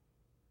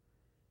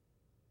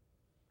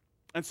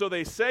 And so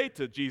they say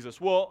to Jesus,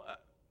 well,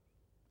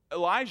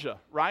 Elijah,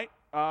 right?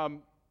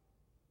 Doesn't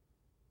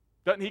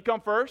he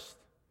come first?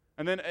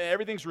 And then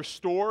everything's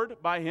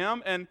restored by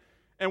him. And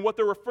what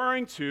they're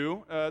referring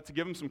to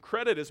give him some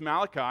credit, is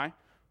Malachi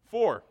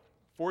 4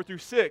 through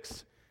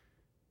 6,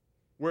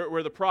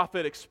 where the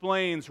prophet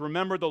explains,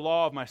 remember the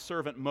law of my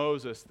servant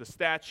Moses, the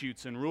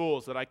statutes and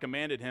rules that I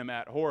commanded him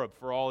at Horeb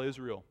for all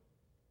Israel.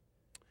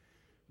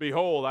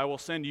 Behold, I will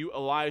send you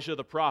Elijah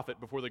the prophet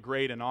before the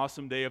great and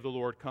awesome day of the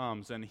Lord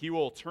comes, and he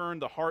will turn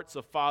the hearts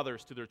of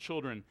fathers to their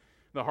children,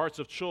 the hearts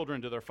of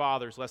children to their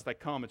fathers, lest I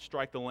come and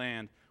strike the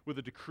land with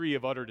a decree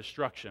of utter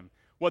destruction.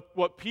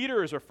 What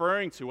Peter is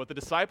referring to, what the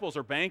disciples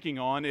are banking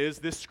on, is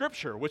this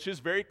scripture, which is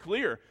very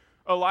clear.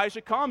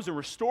 Elijah comes and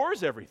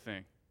restores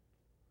everything.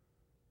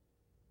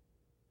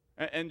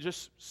 And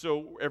just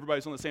so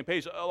everybody's on the same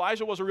page,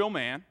 Elijah was a real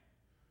man,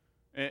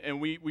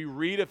 and we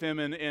read of him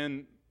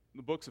in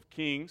the books of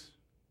Kings.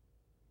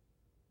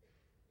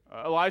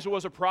 Elijah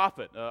was a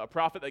prophet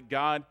that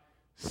God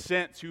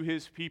sent to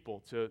his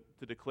people to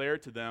declare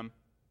to them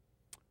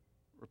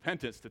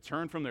repentance, to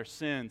turn from their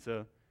sin,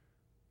 to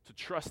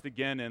trust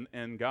again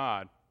in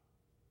God.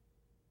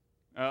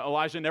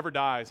 Elijah never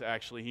dies,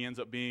 actually. He ends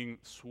up being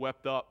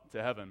swept up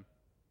to heaven.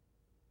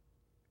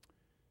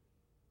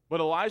 But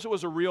Elijah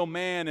was a real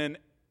man,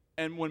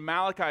 and when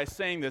Malachi is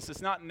saying this,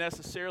 it's not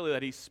necessarily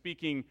that he's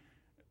speaking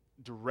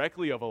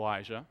directly of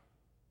Elijah.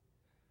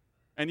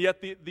 And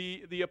yet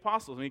the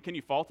apostles, I mean, can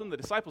you fault them? The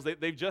disciples,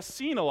 they've just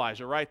seen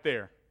Elijah right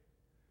there.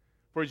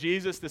 For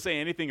Jesus to say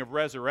anything of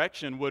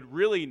resurrection would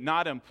really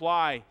not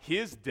imply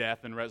his death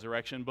and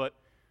resurrection, but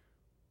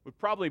would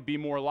probably be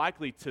more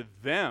likely to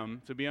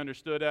them to be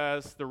understood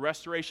as the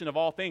restoration of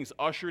all things,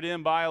 ushered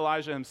in by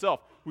Elijah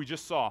himself, who we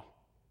just saw.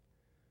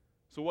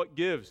 So what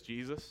gives,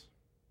 Jesus?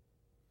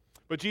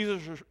 But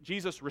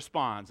Jesus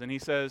responds, and he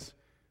says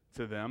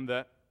to them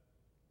that,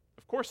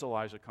 of course,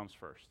 Elijah comes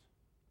first.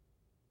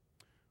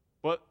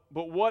 But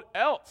what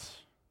else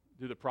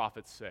do the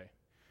prophets say?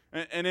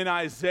 And in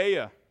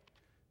Isaiah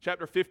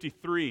chapter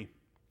 53,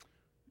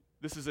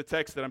 this is a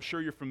text that I'm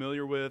sure you're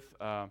familiar with.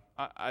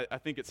 I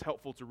think it's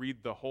helpful to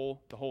read the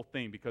whole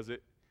thing because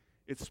it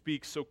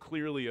speaks so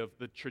clearly of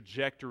the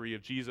trajectory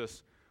of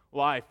Jesus'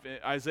 life. In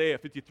Isaiah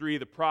 53,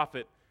 the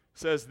prophet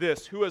says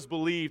this, who has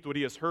believed what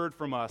he has heard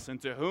from us, and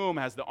to whom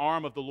has the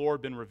arm of the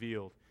Lord been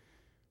revealed?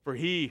 For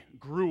he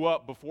grew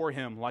up before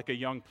him like a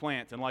young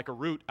plant and like a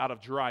root out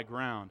of dry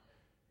ground.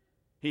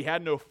 He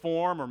had no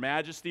form or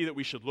majesty that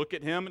we should look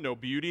at him, no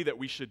beauty that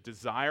we should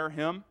desire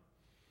him.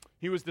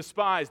 He was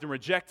despised and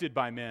rejected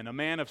by men, a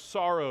man of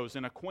sorrows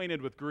and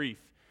acquainted with grief.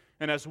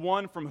 And as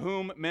one from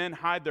whom men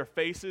hide their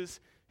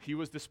faces, he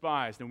was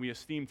despised, and we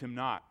esteemed him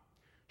not.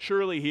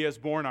 Surely he has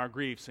borne our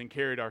griefs and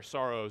carried our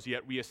sorrows,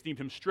 yet we esteemed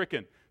him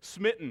stricken,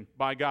 smitten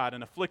by God,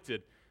 and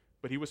afflicted.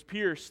 But he was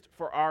pierced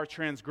for our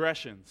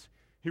transgressions.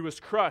 He was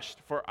crushed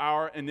for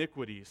our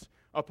iniquities.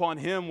 Upon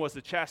him was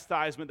the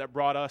chastisement that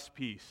brought us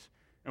peace,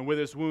 and with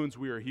his wounds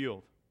we are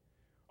healed.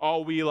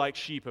 All we like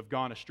sheep have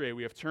gone astray.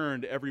 We have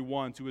turned every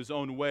one to his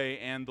own way,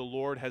 and the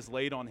Lord has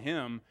laid on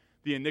him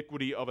the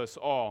iniquity of us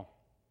all.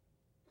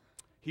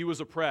 He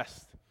was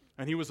oppressed,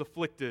 and he was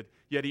afflicted,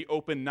 yet he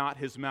opened not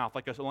his mouth.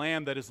 Like a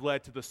lamb that is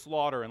led to the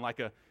slaughter, and like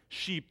a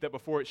sheep that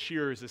before its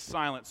shearers is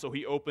silent, so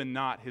he opened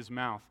not his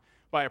mouth.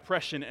 By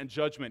oppression and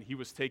judgment he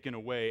was taken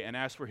away. And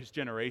as for his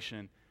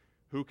generation,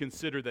 who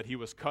considered that he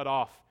was cut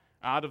off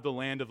out of the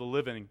land of the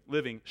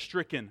living,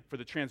 stricken for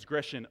the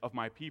transgression of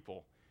my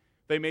people.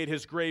 They made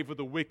his grave with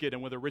the wicked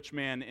and with a rich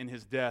man in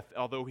his death,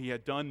 although he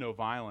had done no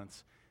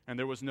violence, and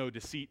there was no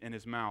deceit in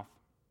his mouth.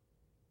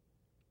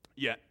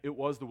 Yet it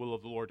was the will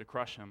of the Lord to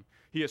crush him.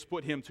 He has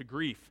put him to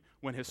grief.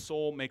 When his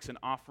soul makes an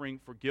offering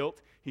for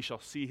guilt, he shall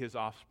see his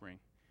offspring.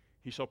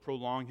 He shall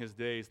prolong his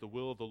days. The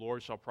will of the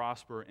Lord shall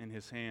prosper in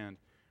his hand.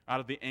 Out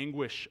of the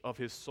anguish of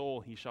his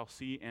soul he shall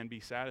see and be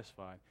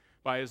satisfied.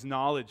 By his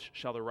knowledge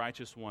shall the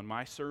righteous one,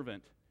 my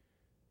servant,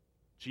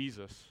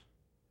 Jesus,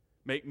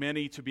 make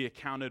many to be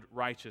accounted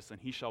righteous, and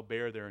he shall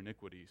bear their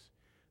iniquities.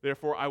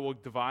 Therefore I will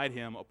divide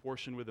him a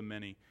portion with the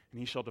many, and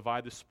he shall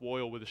divide the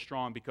spoil with the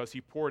strong, because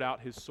he poured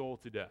out his soul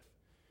to death.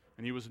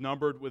 And he was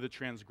numbered with the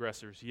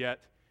transgressors, yet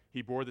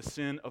he bore the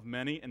sin of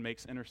many and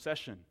makes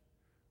intercession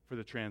for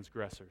the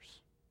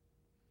transgressors.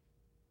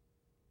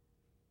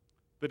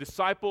 The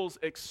disciples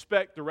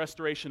expect the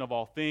restoration of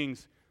all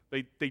things.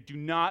 They do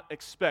not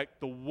expect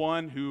the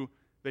one who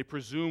they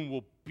presume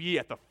will be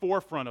at the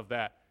forefront of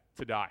that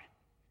to die.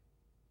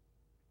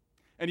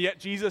 And yet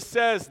Jesus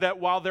says that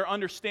while their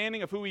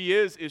understanding of who he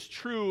is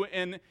true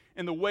in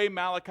the way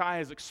Malachi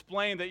has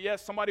explained, that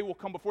yes, somebody will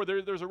come before,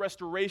 there's a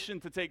restoration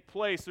to take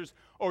place, there's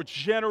a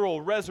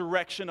general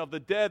resurrection of the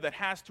dead that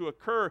has to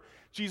occur,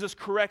 Jesus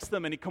corrects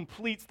them and he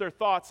completes their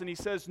thoughts and he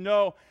says,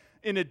 no,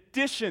 in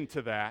addition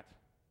to that,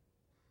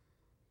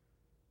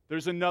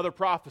 there's another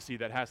prophecy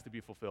that has to be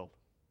fulfilled.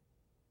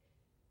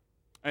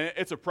 And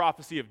it's a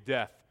prophecy of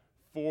death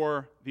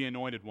for the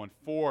anointed one,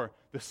 for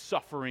the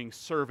suffering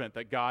servant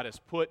that God has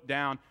put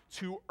down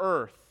to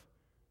earth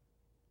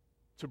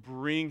to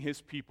bring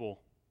his people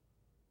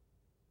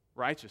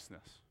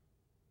righteousness.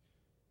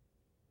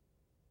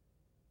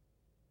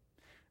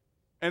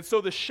 And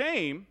so the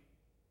shame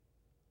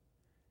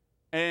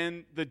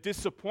and the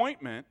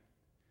disappointment,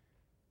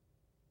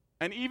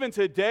 and even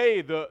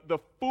today the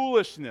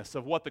foolishness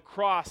of what the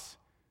cross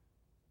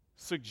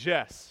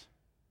suggests,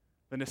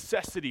 the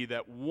necessity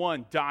that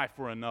one die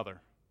for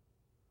another,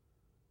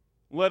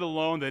 let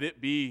alone that it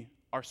be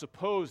our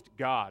supposed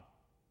God.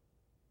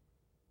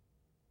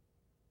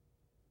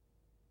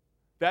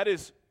 That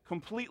is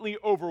completely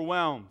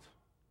overwhelmed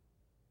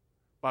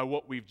by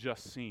what we've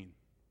just seen.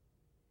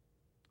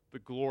 The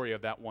glory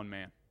of that one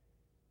man.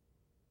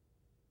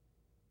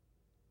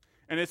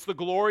 And it's the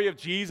glory of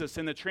Jesus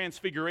in the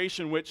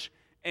Transfiguration which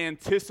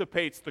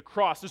anticipates the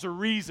cross. There's a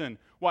reason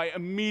why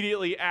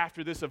immediately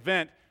after this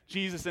event,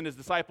 Jesus and his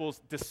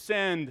disciples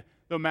descend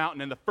the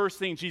mountain. And the first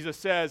thing Jesus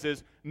says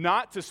is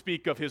not to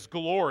speak of his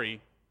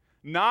glory,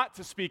 not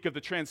to speak of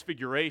the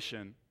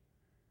Transfiguration,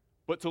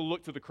 but to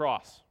look to the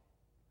cross,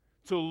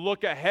 to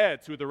look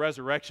ahead to the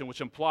resurrection,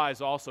 which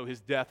implies also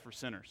his death for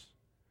sinners.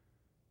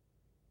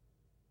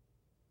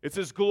 It's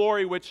his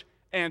glory which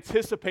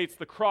anticipates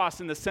the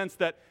cross in the sense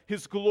that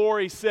his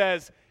glory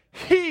says,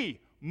 he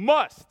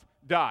must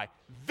die.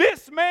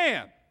 This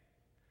man,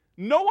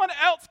 no one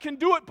else can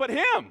do it but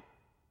him.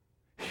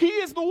 He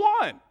is the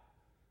one.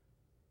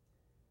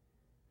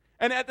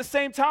 And at the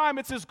same time,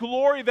 it's his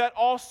glory that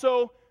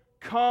also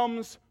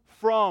comes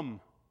from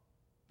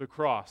the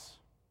cross.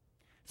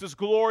 It's his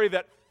glory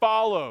that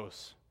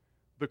follows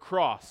the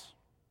cross.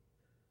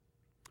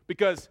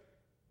 Because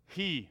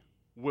he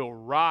will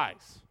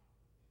rise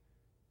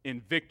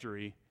in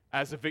victory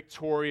as a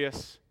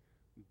victorious,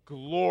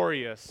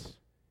 glorious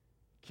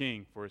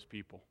king for his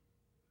people.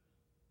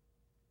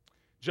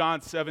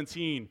 John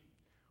 17,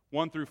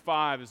 1 through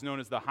 5 is known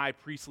as the high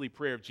priestly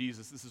prayer of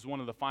Jesus. This is one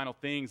of the final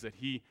things that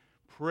he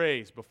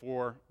prays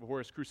before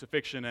his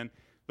crucifixion. And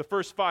the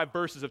first 5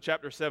 verses of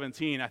chapter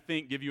 17, I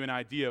think, give you an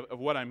idea of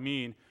what I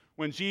mean.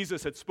 When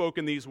Jesus had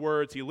spoken these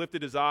words, he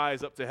lifted his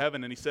eyes up to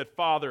heaven and he said,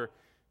 Father,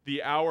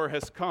 the hour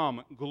has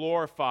come.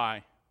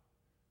 Glorify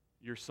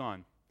your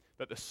Son,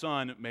 that the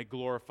Son may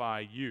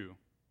glorify you,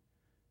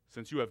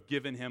 since you have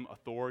given him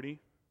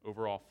authority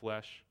over all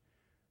flesh,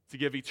 to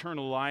give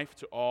eternal life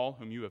to all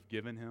whom you have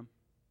given him.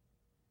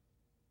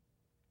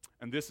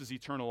 And this is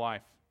eternal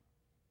life,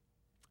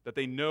 that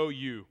they know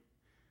you,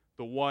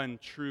 the one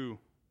true,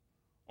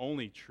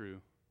 only true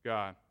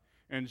God,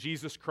 and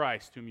Jesus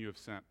Christ whom you have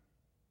sent.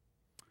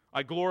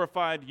 I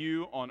glorified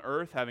you on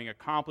earth, having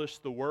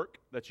accomplished the work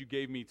that you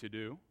gave me to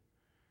do.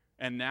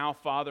 And now,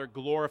 Father,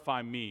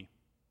 glorify me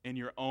in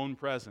your own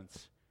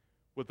presence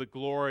with the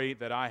glory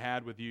that I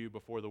had with you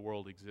before the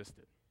world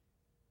existed.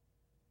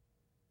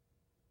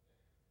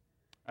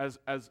 As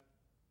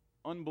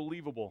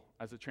unbelievable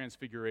as the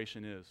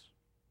Transfiguration is,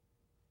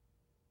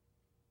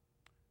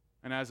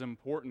 and as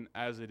important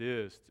as it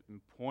is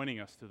in pointing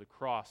us to the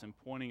cross and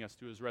pointing us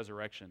to his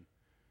resurrection,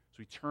 as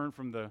we turn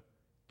from the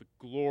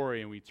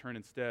glory and we turn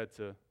instead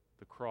to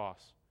the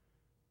cross,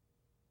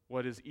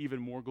 what is even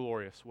more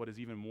glorious, what is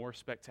even more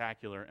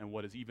spectacular, and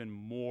what is even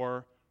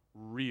more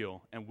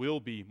real and will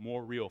be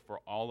more real for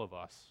all of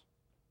us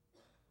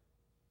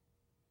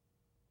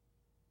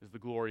is the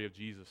glory of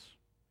Jesus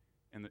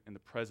in the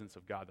presence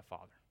of God the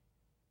Father.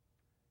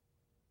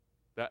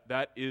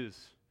 That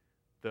is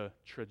the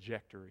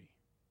trajectory.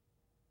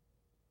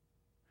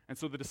 And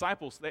so the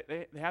disciples,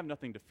 they have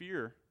nothing to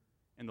fear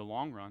in the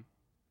long run.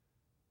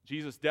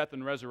 Jesus' death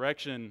and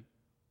resurrection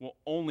will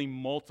only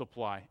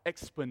multiply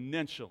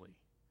exponentially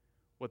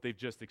what they've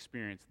just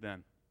experienced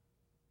then.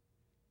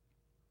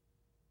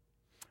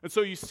 And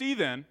so you see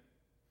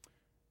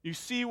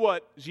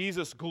what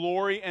Jesus'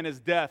 glory and his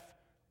death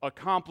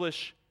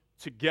accomplish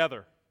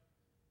together.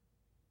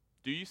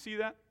 Do you see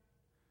that?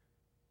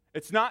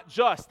 It's not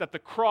just that the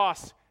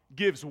cross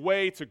gives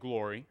way to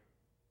glory,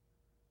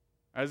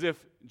 as if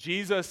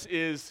Jesus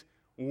is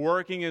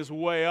working his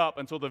way up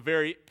until the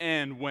very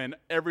end when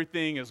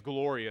everything is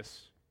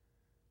glorious.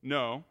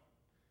 No.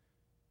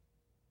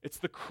 It's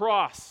the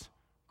cross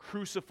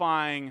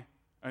crucifying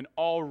an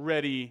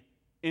already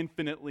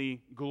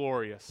infinitely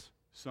glorious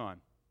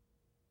Son.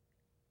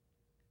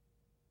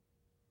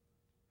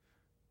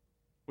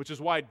 Which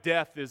is why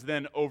death is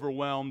then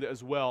overwhelmed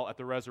as well at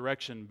the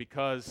resurrection,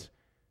 because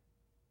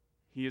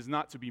he is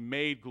not to be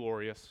made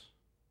glorious,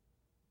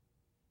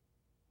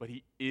 but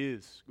he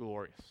is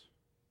glorious.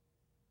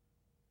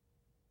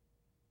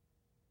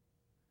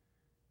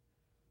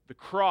 The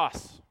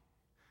cross,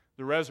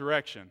 the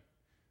resurrection.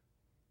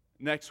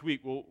 Next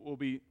week we'll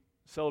be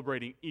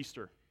celebrating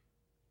Easter.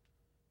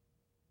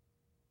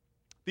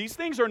 These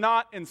things are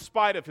not in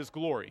spite of his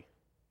glory.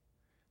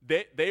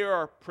 They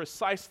are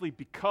precisely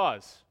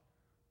because,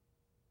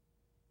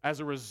 as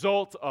a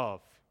result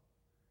of,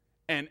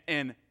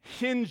 and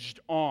hinged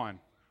on,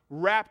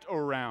 wrapped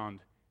around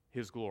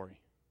his glory,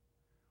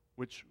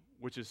 which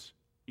is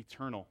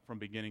eternal from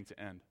beginning to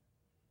end.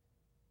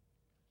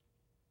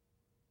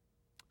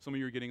 Some of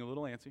you are getting a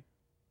little antsy.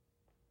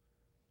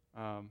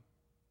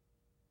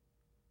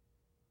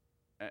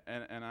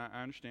 And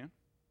I understand.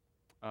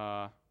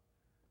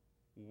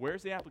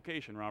 Where's the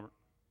application, Robert?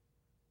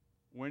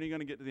 When are you going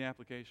to get to the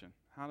application?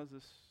 How does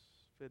this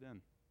fit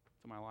in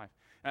to my life?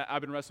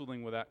 I've been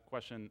wrestling with that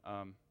question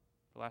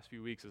the last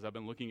few weeks as I've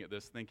been looking at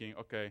this, thinking,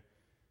 okay,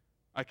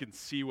 I can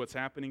see what's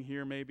happening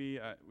here maybe.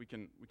 We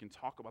can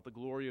talk about the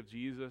glory of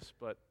Jesus,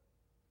 but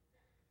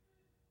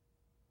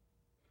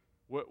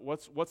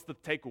what's the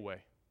takeaway?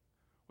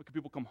 What can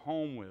people come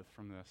home with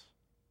from this?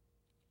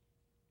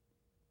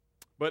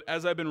 But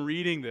as I've been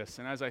reading this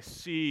and as I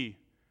see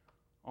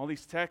all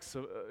these texts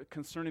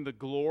concerning the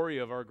glory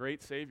of our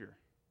great Savior,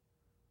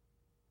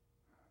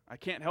 I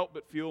can't help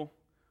but feel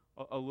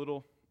a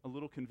little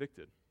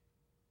convicted.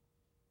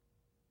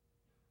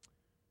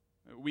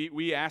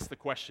 We ask the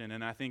question,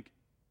 and I think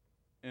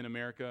in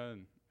America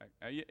and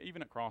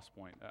even at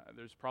Crosspoint,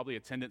 there's probably a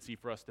tendency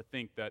for us to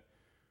think that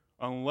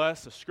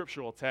unless a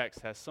scriptural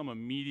text has some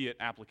immediate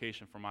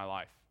application for my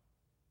life,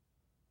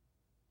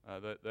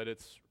 that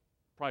it's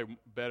probably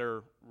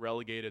better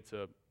relegated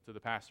to the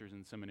pastors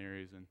and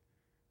seminaries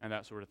and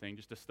that sort of thing,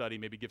 just to study,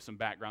 maybe give some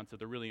background to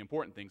the really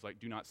important things like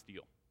do not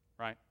steal,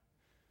 right?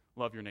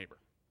 Love your neighbor.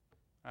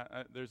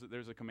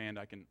 There's a command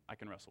I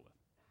can wrestle with.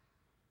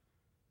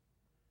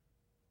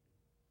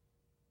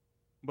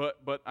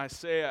 But I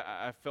say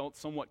I felt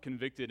somewhat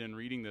convicted in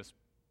reading this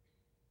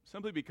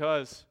simply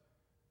because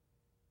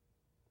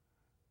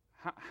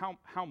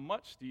how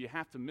much do you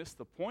have to miss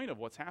the point of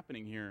what's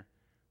happening here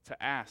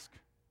to ask,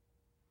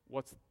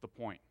 what's the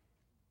point?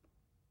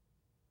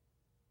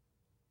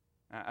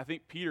 I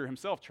think Peter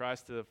himself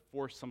tries to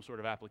force some sort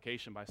of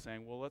application by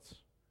saying, well, it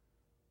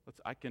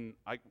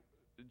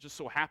just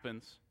so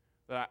happens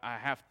that I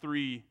have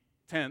 3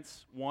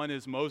 tents. One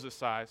is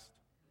Moses-sized.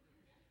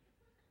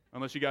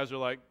 Unless you guys are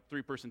like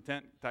 3-person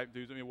tent type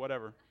dudes,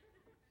 whatever.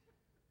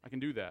 I can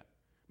do that.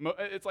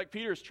 It's like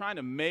Peter's trying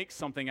to make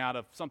something out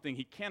of something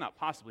he cannot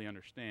possibly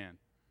understand.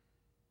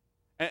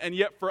 And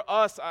yet for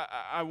us,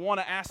 I want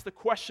to ask the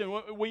question,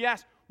 we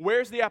ask,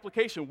 where's the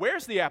application?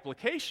 Where's the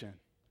application?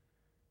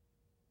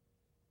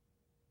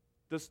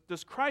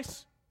 Does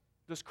Christ's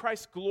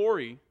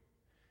glory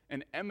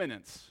and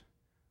eminence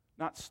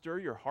not stir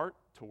your heart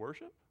to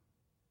worship?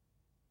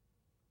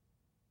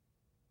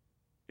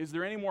 Is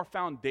there any more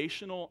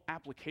foundational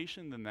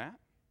application than that?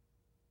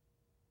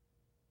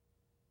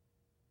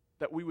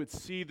 That we would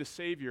see the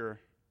Savior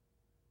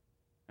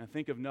and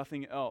think of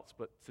nothing else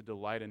but to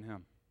delight in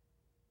Him.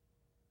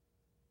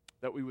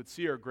 That we would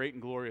see our great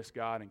and glorious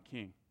God and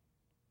King.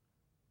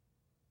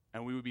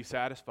 And we would be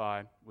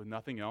satisfied with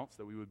nothing else,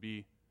 that we would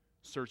be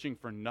searching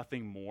for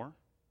nothing more,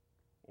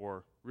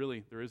 or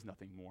really, there is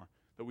nothing more,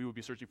 that we would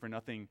be searching for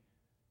nothing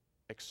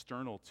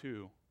external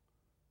to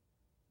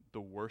the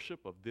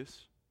worship of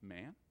this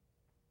man.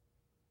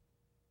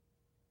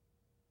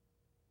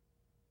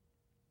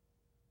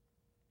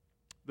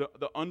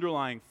 The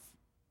underlying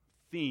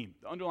theme,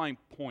 the underlying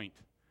point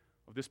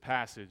of this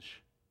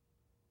passage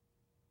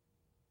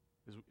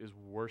is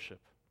worship.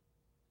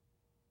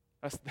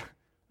 That's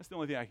the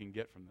only thing I can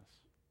get from this.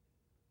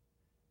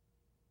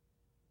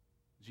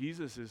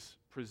 Jesus is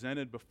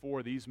presented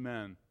before these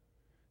men,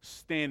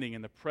 standing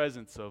in the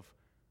presence of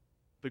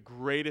the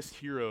greatest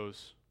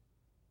heroes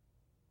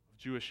of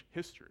Jewish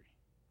history.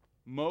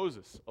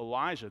 Moses,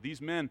 Elijah,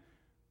 these men,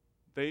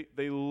 they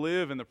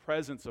live in the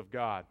presence of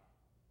God.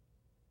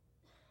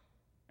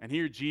 And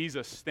here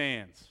Jesus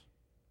stands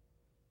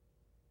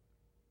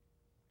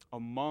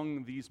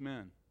among these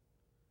men,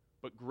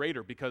 but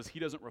greater because he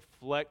doesn't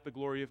reflect the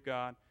glory of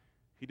God.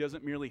 He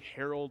doesn't merely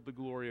herald the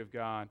glory of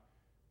God.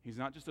 He's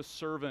not just a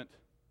servant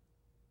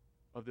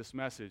of this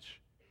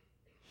message.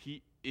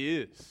 He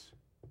is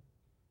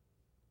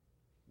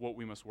what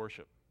we must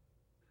worship.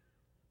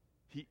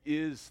 He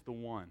is the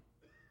one.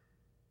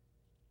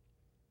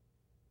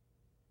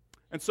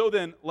 And so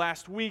then,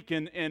 last week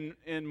in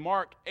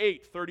Mark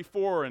 8,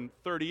 34 and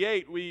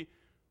 38,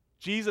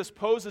 Jesus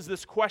poses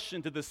this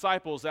question to the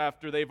disciples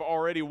after they've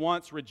already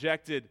once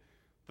rejected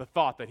the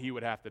thought that he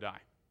would have to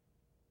die.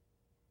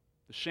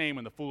 The shame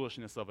and the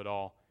foolishness of it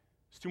all.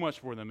 It's too much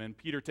for them. And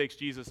Peter takes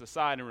Jesus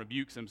aside and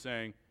rebukes him,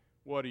 saying,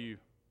 What are you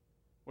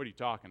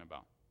talking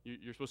about?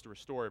 You're supposed to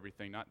restore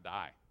everything, not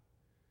die.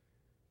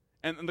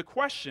 And the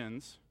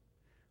questions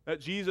that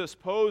Jesus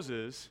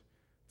poses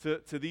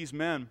to these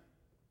men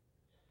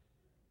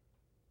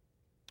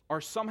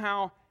are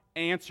somehow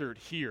answered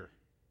here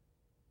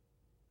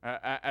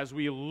as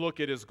we look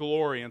at his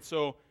glory. And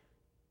so,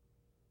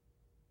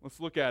 let's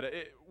look at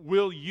it.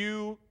 Will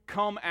you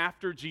come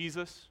after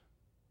Jesus?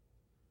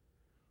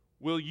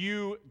 Will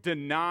you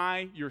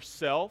deny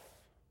yourself?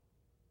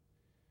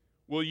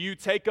 Will you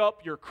take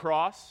up your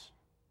cross?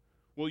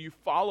 Will you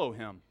follow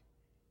him?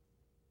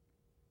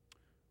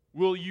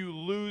 Will you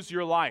lose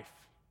your life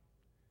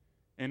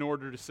in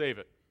order to save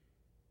it?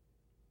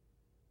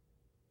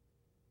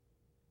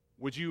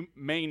 Would you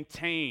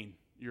maintain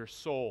your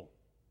soul?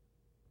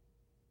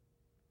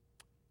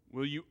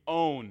 Will you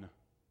own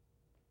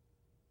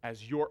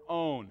as your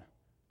own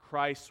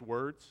Christ's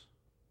words?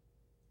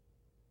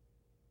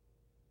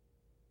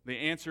 The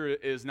answer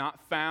is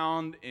not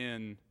found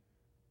in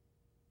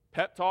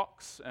pep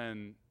talks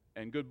and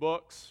good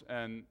books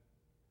and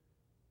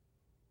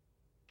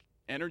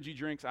energy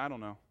drinks, I don't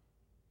know.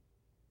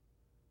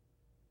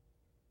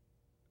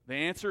 The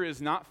answer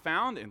is not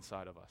found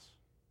inside of us.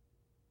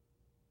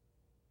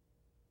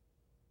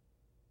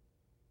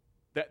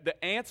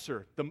 The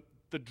answer,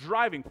 the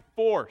driving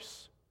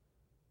force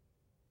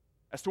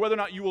as to whether or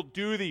not you will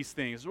do these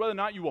things, whether or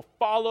not you will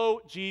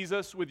follow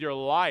Jesus with your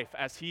life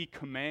as he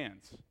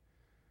commands.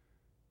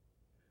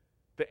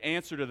 The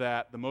answer to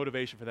that, the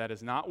motivation for that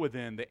is not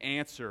within. The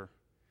answer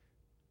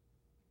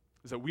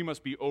is that we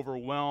must be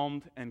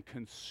overwhelmed and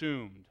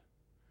consumed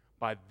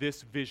by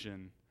this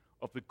vision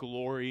of the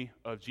glory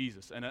of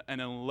Jesus. And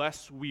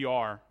unless we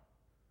are,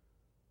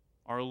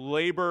 our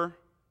labor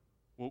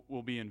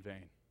will be in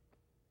vain.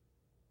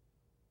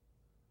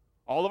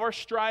 All of our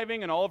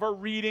striving and all of our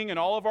reading and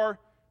all of our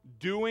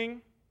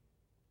doing,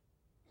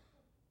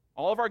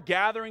 all of our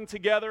gathering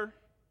together,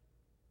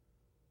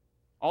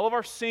 all of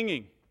our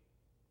singing,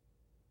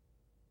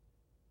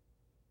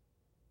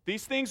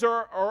 these things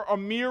are a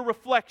mere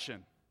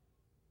reflection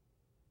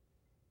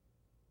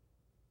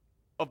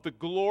of the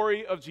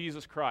glory of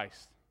Jesus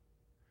Christ.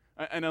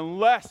 And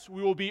unless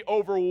we will be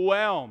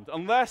overwhelmed,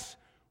 unless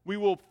we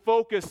will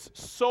focus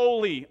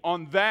solely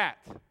on that,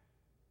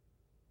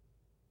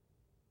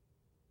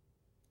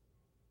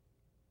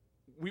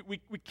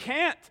 we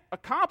can't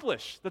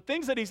accomplish the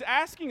things that he's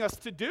asking us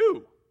to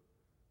do.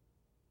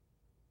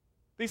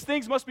 These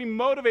things must be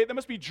motivated, they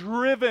must be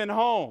driven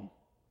home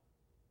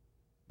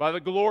by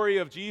the glory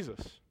of Jesus,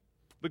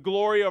 the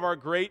glory of our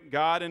great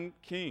God and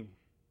King.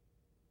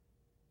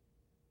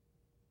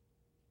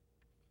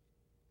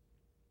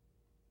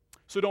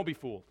 So don't be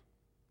fooled.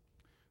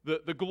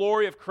 The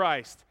glory of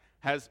Christ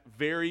has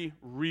very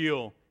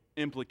real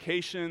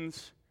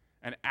implications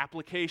and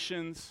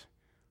applications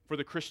for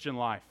the Christian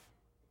life.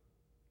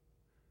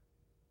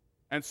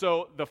 And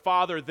so the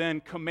Father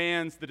then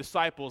commands the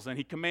disciples, and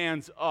he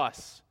commands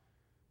us,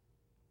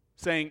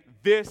 saying,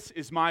 "This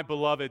is my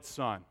beloved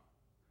Son.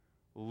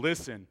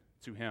 Listen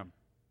to him."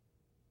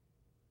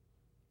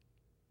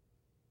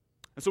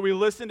 And so we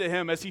listen to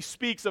him as he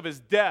speaks of his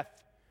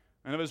death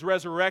and of his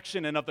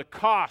resurrection and of the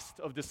cost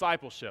of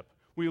discipleship.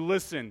 We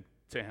listen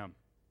to him.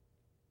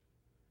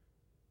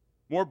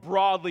 More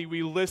broadly,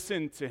 we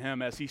listen to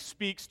him as he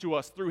speaks to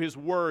us through his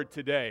word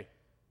today.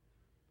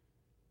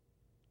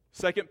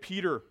 2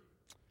 Peter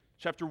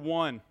chapter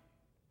 1,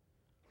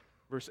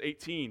 verse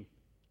 18,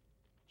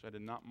 which I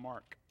did not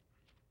mark.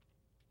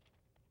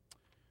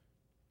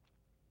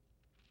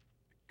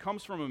 It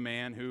comes from a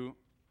man who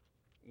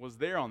was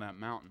there on that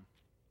mountain,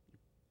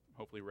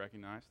 hopefully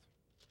recognized.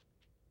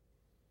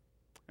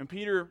 And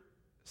Peter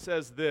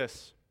says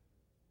this,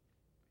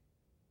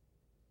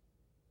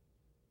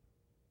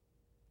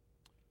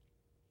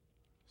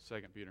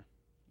 Second Peter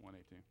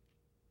 1:18.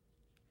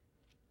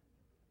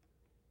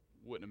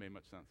 Wouldn't have made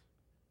much sense.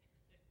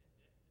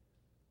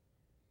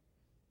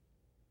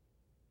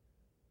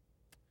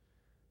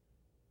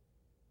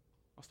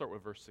 I'll start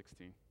with verse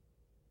 16.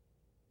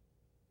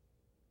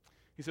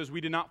 He says,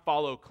 "We did not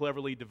follow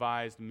cleverly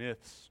devised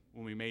myths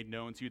when we made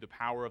known to you the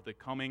power of the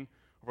coming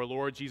of our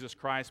Lord Jesus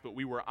Christ, but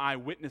we were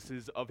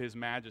eyewitnesses of his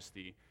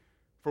majesty.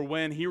 For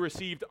when he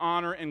received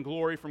honor and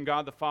glory from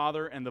God the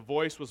Father, and the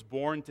voice was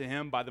borne to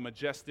him by the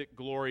majestic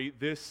glory,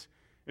 'This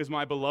is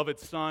my beloved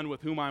Son,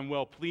 with whom I am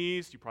well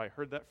pleased.'" You probably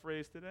heard that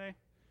phrase today,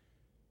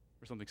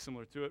 or something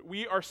similar to it.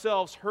 "We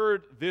ourselves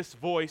heard this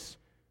voice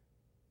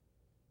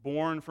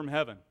born from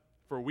heaven,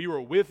 for we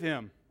were with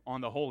him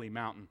on the holy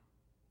mountain.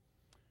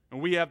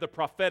 And we have the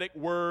prophetic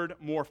word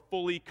more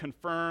fully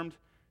confirmed,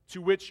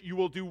 to which you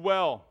will do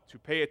well to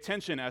pay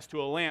attention as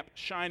to a lamp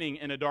shining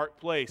in a dark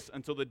place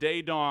until the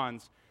day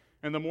dawns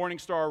and the morning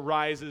star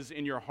rises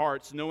in your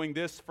hearts, knowing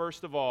this,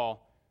 first of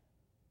all,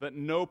 that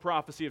no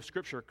prophecy of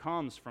Scripture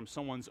comes from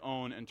someone's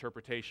own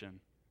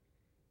interpretation."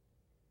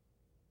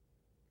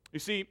 You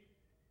see,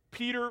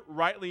 Peter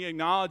rightly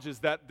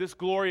acknowledges that this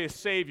glorious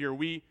Savior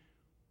we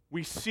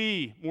we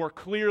see more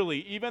clearly,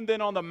 even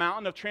than on the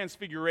mountain of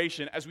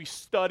transfiguration, as we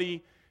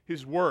study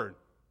his word.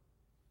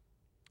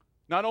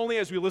 Not only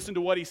as we listen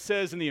to what he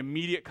says in the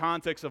immediate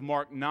context of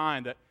Mark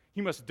 9, that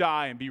he must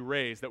die and be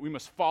raised, that we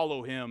must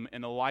follow him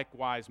in a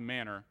likewise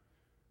manner,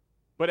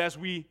 but as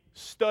we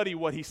study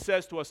what he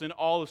says to us in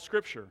all of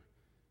Scripture,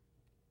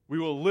 we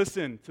will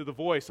listen to the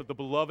voice of the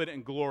beloved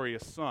and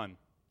glorious Son.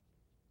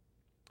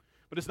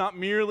 But it's not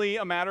merely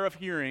a matter of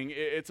hearing,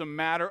 it's a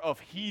matter of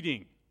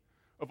heeding,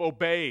 of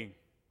obeying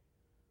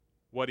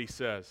what he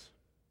says.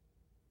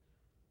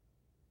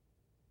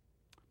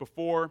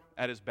 Before,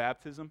 at his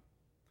baptism,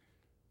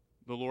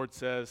 the Lord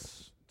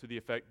says to the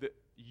effect that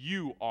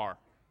you are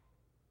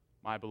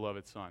my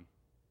beloved Son.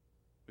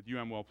 With you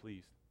I'm well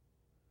pleased.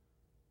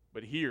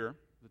 But here,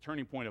 the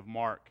turning point of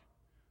Mark,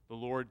 the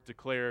Lord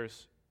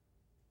declares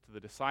to the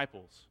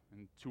disciples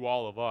and to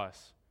all of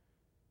us,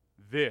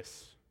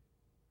 this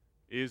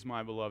is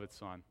my beloved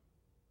Son.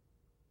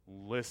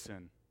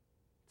 Listen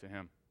to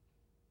him.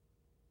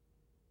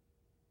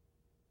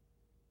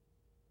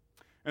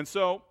 And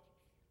so,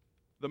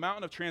 the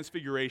mountain of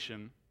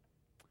transfiguration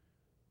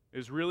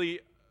is really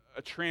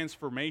a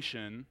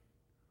transformation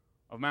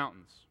of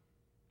mountains.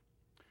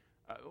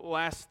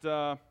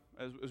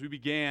 As we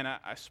began,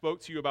 I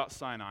spoke to you about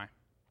Sinai.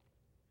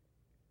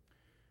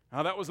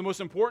 Now, that was the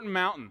most important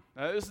mountain.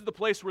 This is the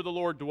place where the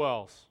Lord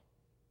dwells.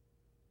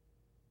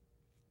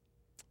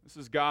 This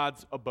is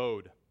God's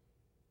abode.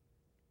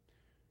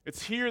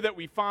 It's here that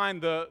we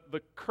find the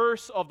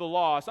curse of the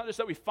law. It's not just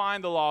that we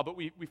find the law, but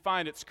we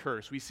find its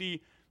curse. We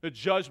see the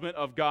judgment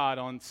of God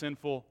on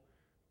sinful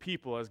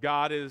people, as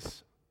God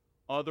is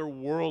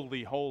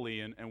otherworldly holy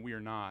and we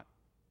are not.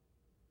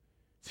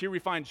 It's here we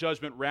find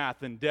judgment,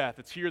 wrath, and death.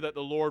 It's here that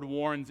the Lord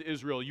warns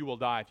Israel, you will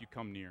die if you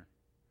come near.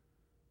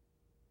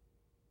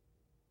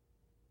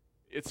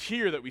 It's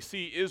here that we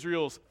see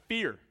Israel's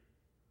fear,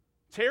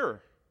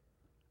 terror,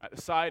 at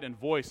the sight and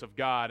voice of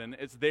God, and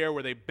it's there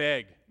where they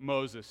beg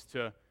Moses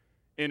to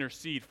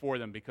intercede for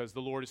them because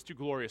the Lord is too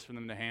glorious for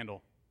them to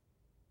handle.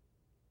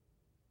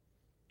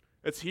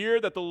 It's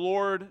here that the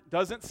Lord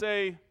doesn't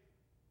say,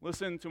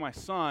 listen to my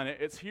Son.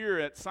 It's here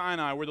at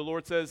Sinai where the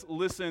Lord says,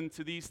 listen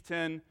to these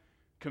 10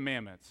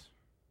 commandments.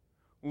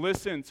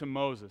 Listen to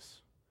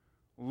Moses.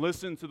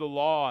 Listen to the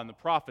law and the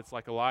prophets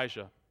like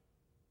Elijah.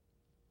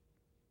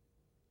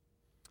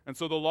 And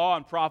so the law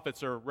and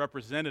prophets are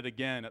represented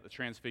again at the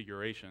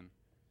Transfiguration.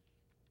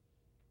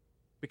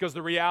 Because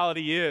the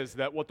reality is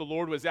that what the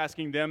Lord was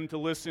asking them to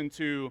listen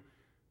to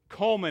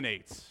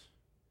culminates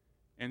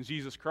in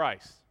Jesus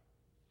Christ.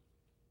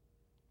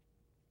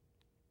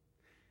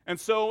 And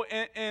so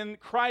in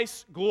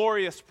Christ's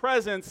glorious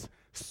presence,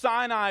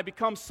 Sinai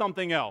becomes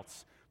something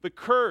else. The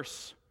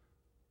curse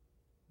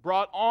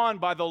brought on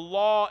by the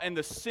law and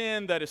the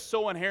sin that is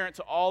so inherent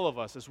to all of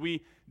us as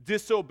we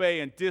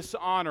disobey and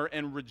dishonor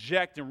and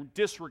reject and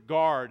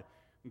disregard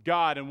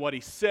God and what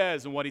he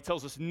says and what he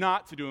tells us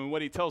not to do and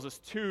what he tells us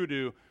to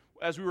do.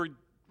 As we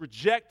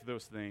reject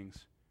those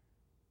things,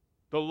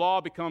 the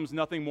law becomes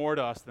nothing more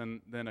to us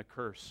than a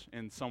curse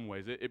in some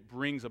ways. It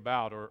brings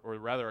about, or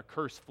rather a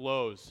curse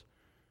flows,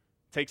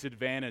 takes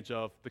advantage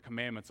of the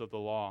commandments of the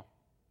law.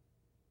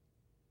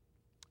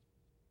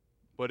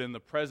 But in the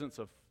presence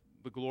of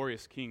the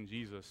glorious King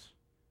Jesus,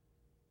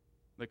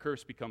 the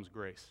curse becomes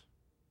grace.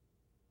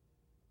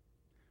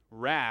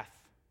 Wrath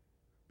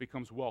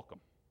becomes welcome.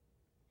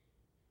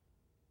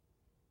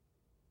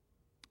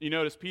 You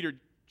notice Peter,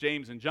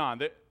 James, and John,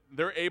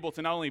 they're able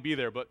to not only be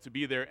there, but to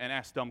be there and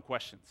ask dumb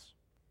questions.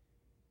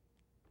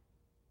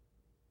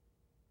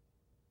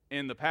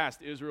 In the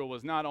past, Israel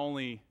was not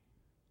only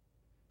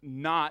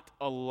not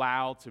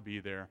allowed to be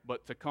there,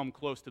 but to come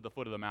close to the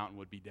foot of the mountain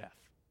would be death.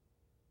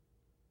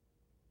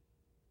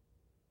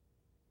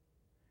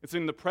 It's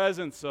in the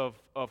presence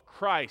of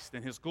Christ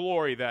and his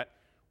glory that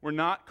we're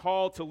not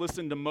called to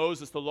listen to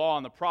Moses, the law,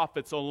 and the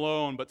prophets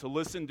alone, but to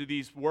listen to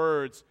these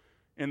words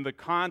in the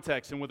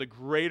context and with a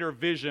greater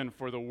vision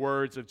for the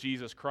words of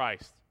Jesus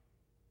Christ.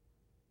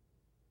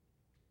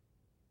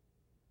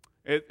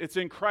 It's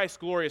in Christ's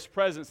glorious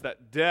presence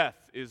that death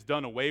is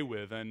done away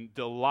with and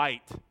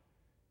delight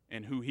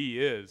in who he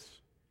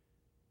is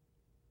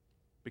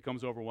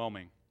becomes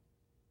overwhelming.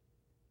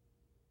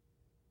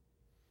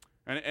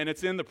 And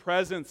it's in the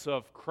presence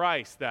of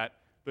Christ that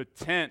the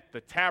tent,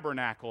 the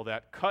tabernacle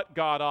that cut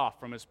God off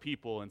from his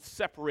people and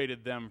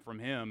separated them from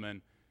him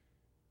and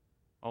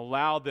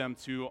allowed them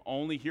to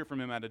only hear from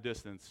him at a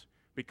distance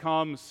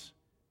becomes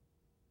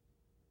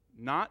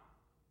not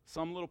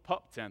some little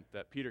pup tent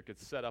that Peter could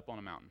set up on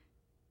a mountain,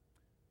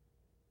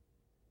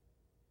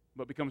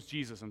 but becomes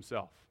Jesus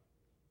himself,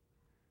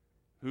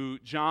 who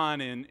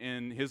John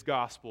in his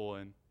gospel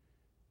in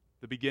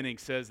the beginning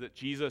says that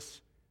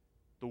Jesus,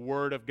 the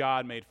Word of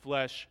God made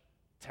flesh,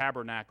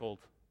 tabernacled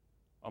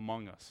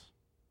among us.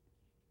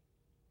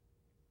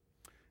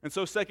 And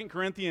so 2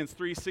 Corinthians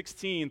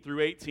 3:16 through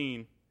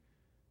 18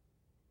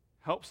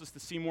 helps us to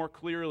see more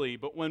clearly.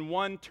 But when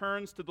one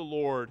turns to the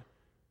Lord,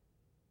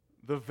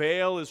 the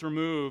veil is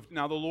removed.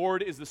 Now the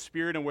Lord is the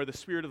Spirit, and where the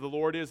Spirit of the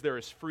Lord is, there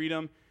is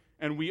freedom.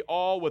 And we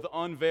all, with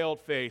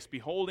unveiled face,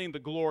 beholding the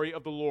glory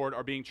of the Lord,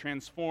 are being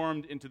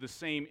transformed into the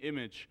same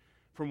image,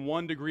 from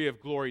one degree of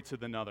glory to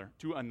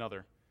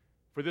another.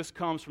 For this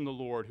comes from the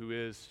Lord, who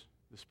is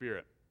the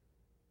Spirit.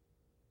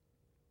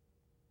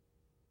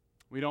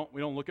 We don't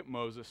look at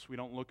Moses. We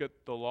don't look at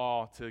the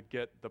law to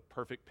get the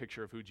perfect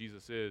picture of who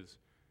Jesus is.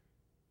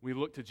 We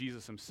look to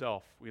Jesus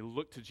himself. We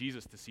look to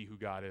Jesus to see who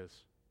God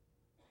is.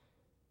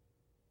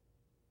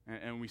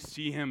 And we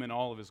see him in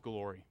all of his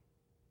glory.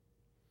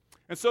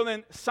 And so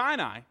then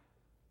Sinai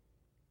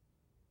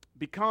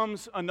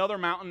becomes another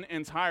mountain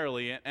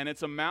entirely, and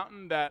it's a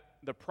mountain that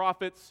the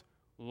prophets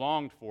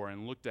longed for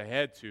and looked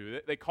ahead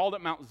to. They called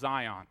it Mount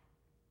Zion.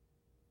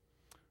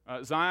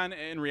 Zion,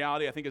 in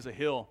reality, I think is a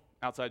hill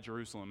outside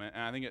Jerusalem, and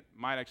I think it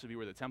might actually be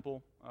where the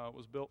temple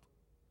was built.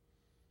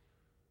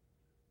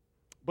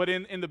 But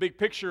in the big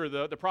picture,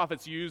 the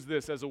prophets use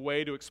this as a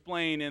way to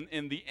explain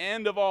in the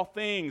end of all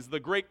things, the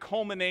great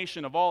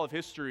culmination of all of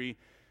history,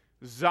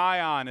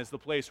 Zion is the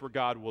place where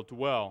God will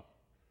dwell.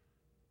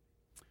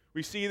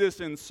 We see this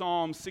in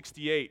Psalm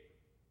 68,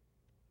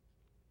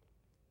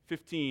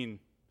 15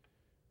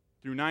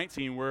 through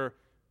 19, where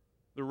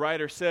the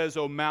writer says,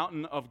 O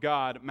mountain of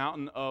God,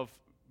 mountain of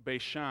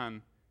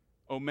Bashan,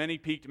 O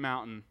many-peaked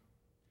mountain,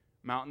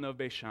 mountain of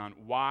Bashan,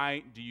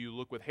 why do you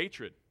look with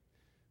hatred,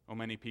 O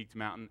many-peaked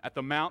mountain, at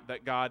the mount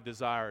that God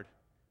desired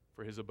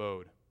for his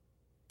abode?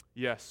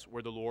 Yes,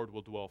 where the Lord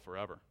will dwell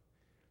forever.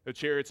 The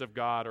chariots of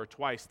God are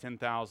twice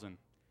 10,000,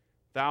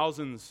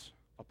 thousands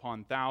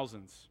upon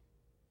thousands.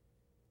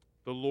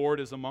 The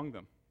Lord is among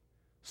them.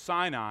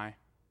 Sinai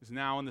is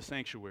now in the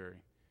sanctuary.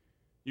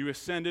 You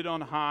ascended on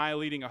high,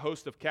 leading a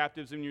host of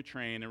captives in your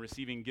train and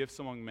receiving gifts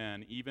among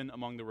men, even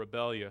among the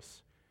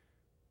rebellious,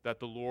 that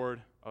the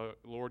Lord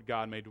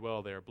God may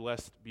dwell there.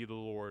 Blessed be the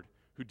Lord,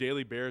 who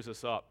daily bears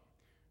us up.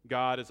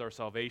 God is our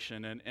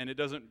salvation. And it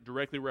doesn't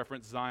directly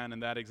reference Zion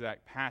in that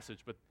exact passage,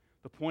 but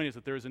the point is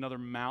that there is another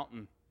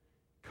mountain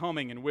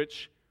coming in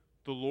which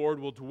the Lord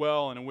will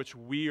dwell and in which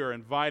we are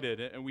invited.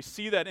 And we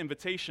see that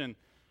invitation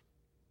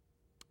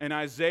in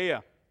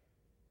Isaiah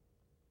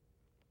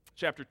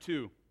chapter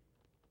 2.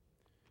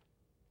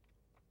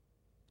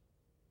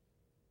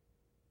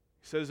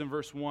 It says in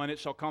verse 1, It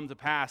shall come to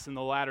pass in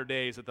the latter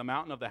days that the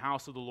mountain of the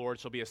house of the Lord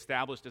shall be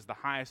established as the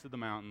highest of the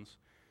mountains,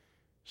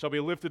 shall be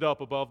lifted up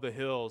above the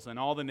hills, and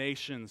all the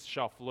nations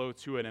shall flow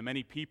to it, and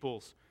many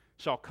peoples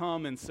shall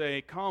come and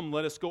say, Come,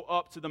 let us go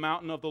up to the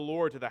mountain of the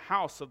Lord, to the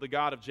house of the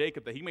God of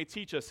Jacob, that he may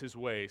teach us his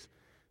ways,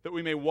 that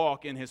we may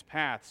walk in his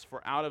paths.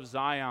 For out of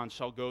Zion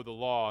shall go the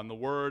law, and the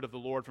word of the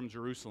Lord from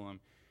Jerusalem.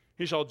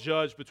 He shall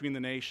judge between the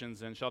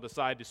nations, and shall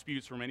decide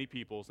disputes for many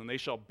peoples, and they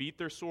shall beat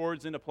their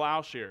swords into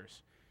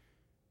plowshares,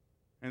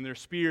 and their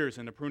spears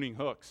into pruning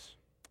hooks.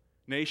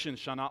 Nation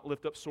shall not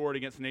lift up sword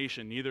against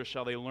nation, neither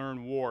shall they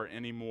learn war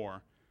any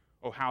more.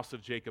 O house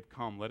of Jacob,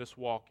 come, let us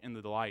walk in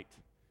the delight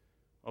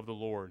of the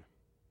Lord.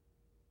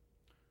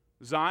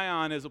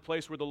 Zion is a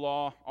place where the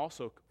law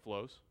also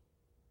flows.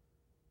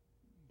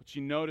 But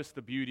you notice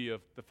the beauty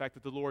of the fact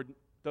that the Lord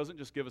doesn't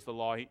just give us the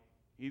law,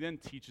 he then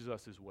teaches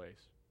us his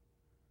ways.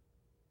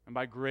 And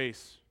by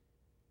grace,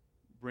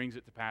 brings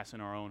it to pass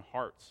in our own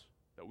hearts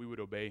that we would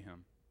obey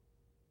him.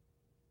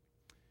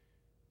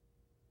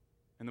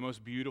 And the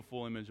most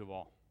beautiful image of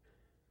all,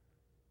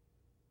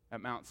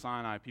 at Mount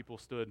Sinai, people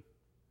stood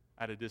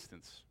at a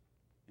distance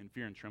in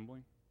fear and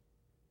trembling.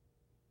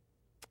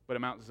 But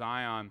at Mount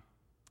Zion,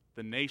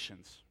 the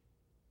nations,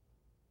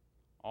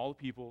 all the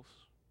peoples,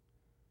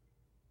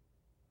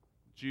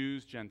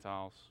 Jews,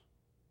 Gentiles,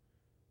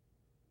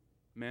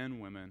 men,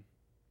 women,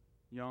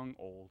 young,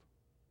 old,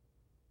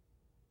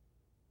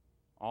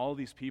 all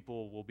these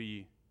people will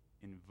be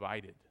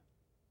invited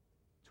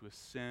to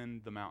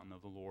ascend the mountain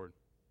of the Lord.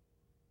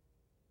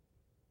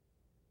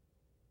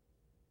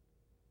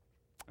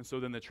 And so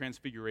then the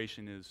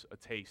Transfiguration is a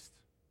taste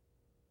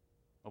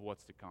of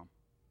what's to come.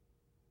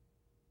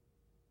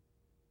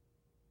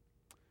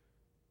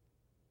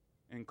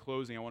 In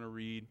closing, I want to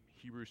read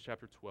Hebrews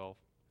chapter 12.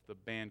 If the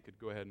band could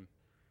go ahead and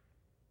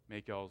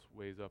make y'all's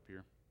ways up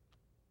here.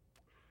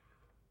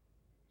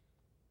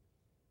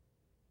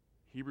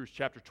 Hebrews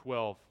chapter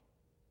 12,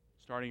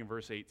 starting in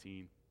verse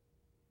 18,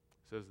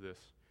 says this.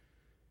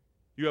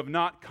 You have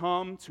not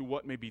come to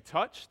what may be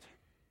touched,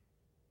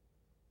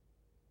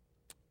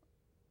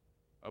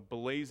 a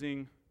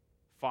blazing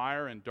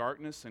fire and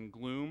darkness and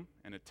gloom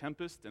and a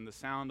tempest and the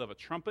sound of a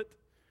trumpet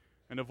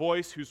and a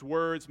voice whose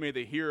words made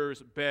the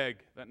hearers beg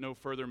that no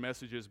further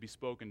messages be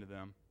spoken to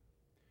them.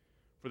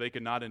 For they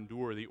could not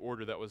endure the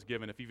order that was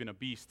given. If even a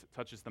beast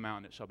touches the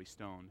mountain, it shall be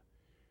stoned.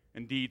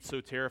 Indeed,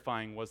 so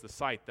terrifying was the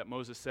sight that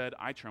Moses said,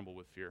 I tremble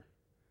with fear.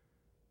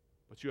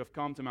 But you have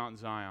come to Mount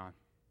Zion,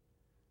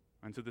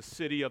 and to the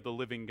city of the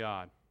living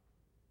God,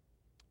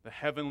 the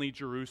heavenly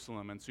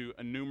Jerusalem, and to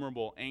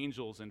innumerable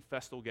angels in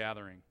festal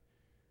gathering,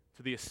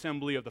 to the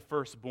assembly of the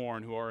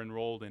firstborn who are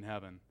enrolled in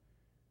heaven,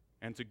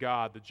 and to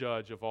God, the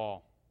judge of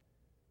all,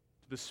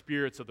 to the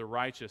spirits of the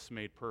righteous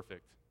made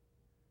perfect,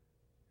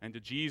 and to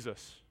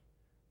Jesus,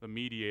 the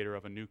mediator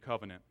of a new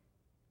covenant,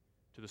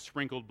 to the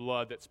sprinkled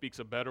blood that speaks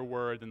a better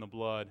word than the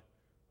blood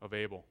of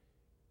Abel.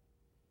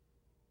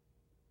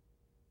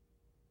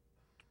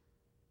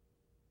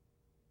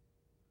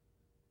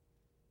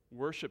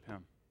 Worship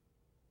him.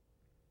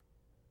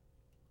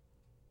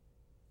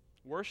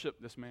 Worship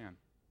this man.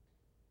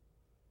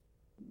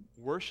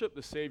 Worship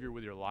the Savior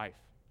with your life.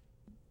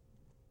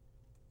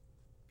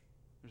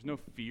 There's no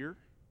fear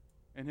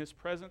in his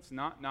presence,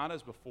 not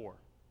as before.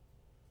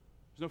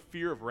 There's no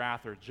fear of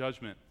wrath or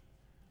judgment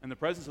in the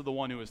presence of the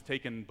one who has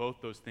taken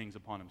both those things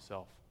upon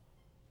himself.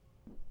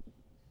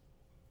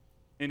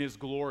 In his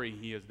glory,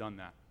 he has done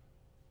that.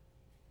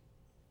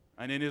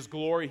 And in his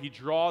glory, he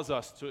draws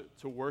us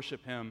to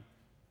worship him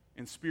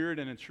in spirit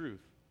and in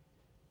truth.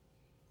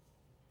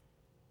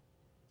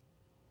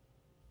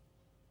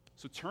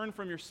 So turn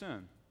from your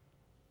sin.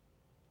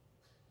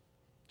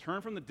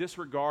 Turn from the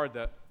disregard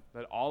that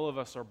all of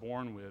us are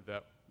born with,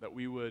 that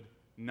we would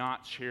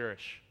not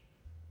cherish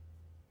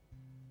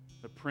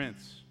the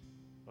Prince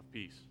of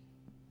Peace.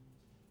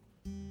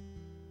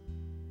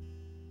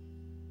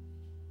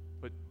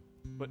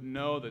 But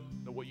know that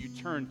what you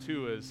turn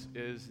to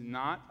is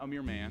not a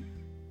mere man.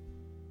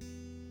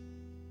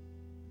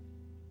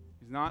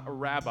 He's not a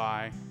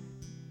rabbi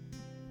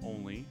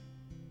only.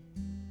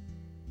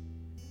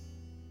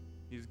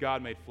 He's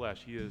God made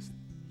flesh. He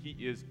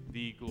is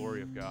the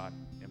glory of God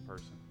in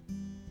person.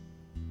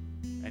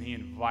 And he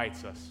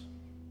invites us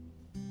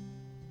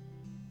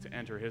to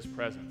enter his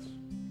presence,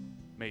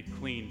 made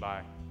clean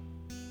by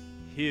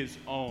his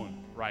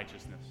own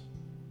righteousness.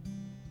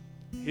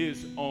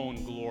 His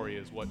own glory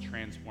is what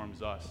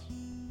transforms us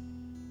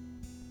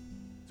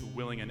to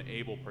willing and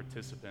able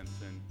participants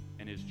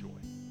in his joy.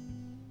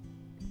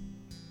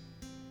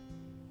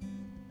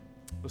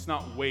 Let's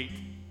not wait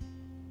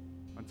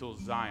until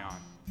Zion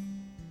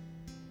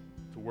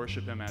to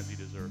worship him as he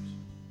deserves.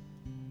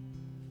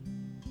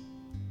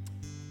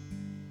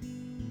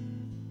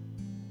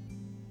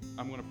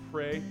 I'm going to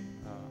pray.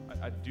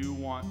 I do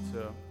want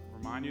to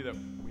remind you that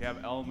we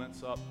have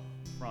elements up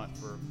front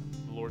for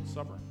the Lord's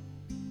Supper.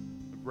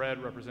 The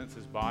bread represents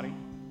his body,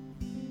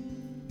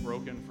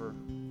 broken for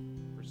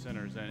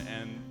sinners.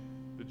 And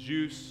the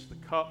juice, the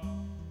cup,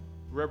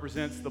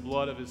 represents the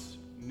blood of his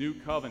new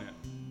covenant.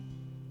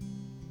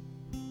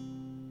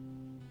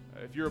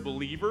 If you're a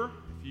believer,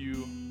 if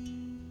you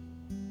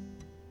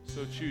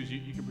so choose,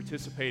 you can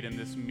participate in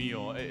this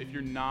meal. If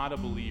you're not a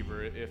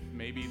believer, if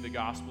maybe the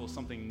gospel is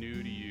something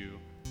new to you,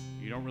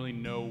 you don't really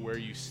know where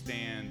you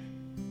stand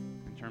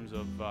in terms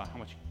of how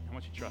much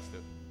you trust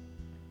it,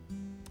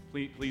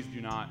 please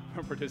do not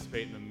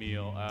participate in the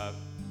meal.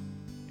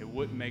 It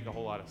wouldn't make a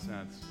whole lot of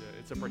sense.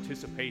 It's a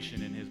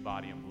participation in his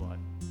body and blood.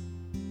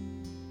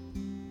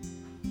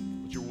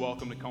 But you're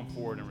welcome to come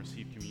forward and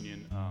receive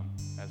communion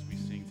as we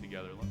sing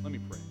together. Let me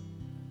pray.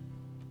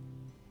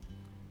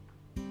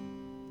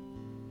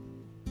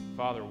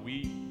 Father,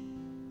 we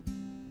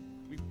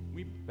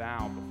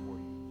bow before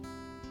you.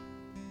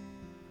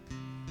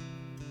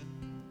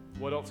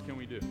 What else can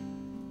we do?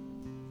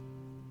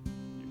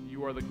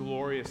 You are the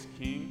glorious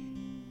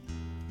King.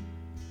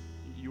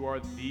 You are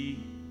the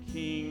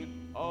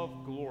King of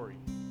glory.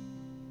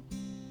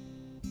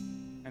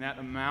 And at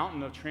the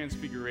mountain of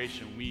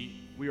Transfiguration,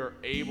 we are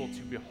able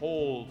to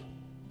behold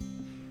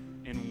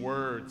in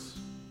words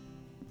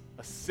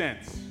a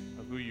sense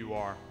of who you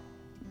are.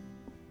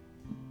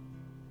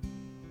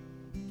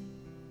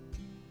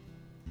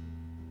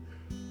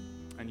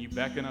 And you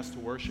beckon us to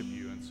worship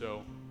you. And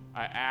so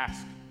I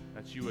ask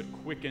that you would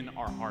quicken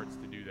our hearts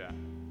to do that.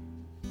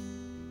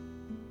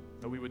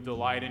 That we would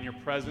delight in your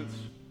presence,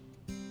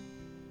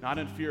 not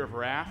in fear of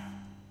wrath,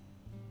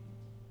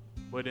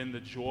 but in the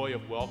joy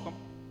of welcome.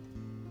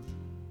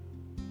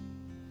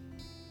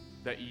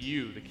 That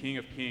you, the King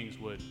of Kings,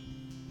 would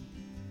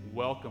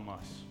welcome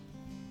us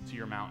to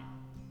your mountain.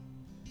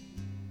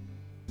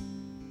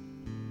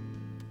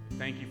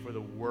 Thank you for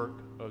the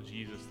work of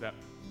Jesus that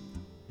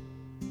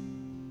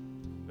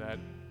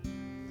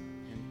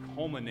in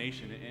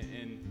culmination,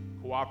 in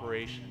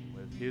cooperation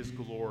with his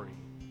glory,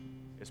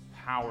 is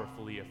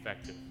powerfully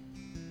effective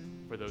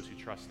for those who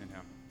trust in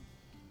him.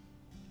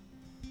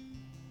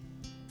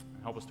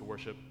 And help us to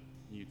worship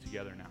you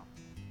together now.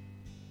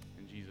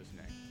 In Jesus'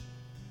 name,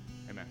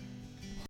 amen.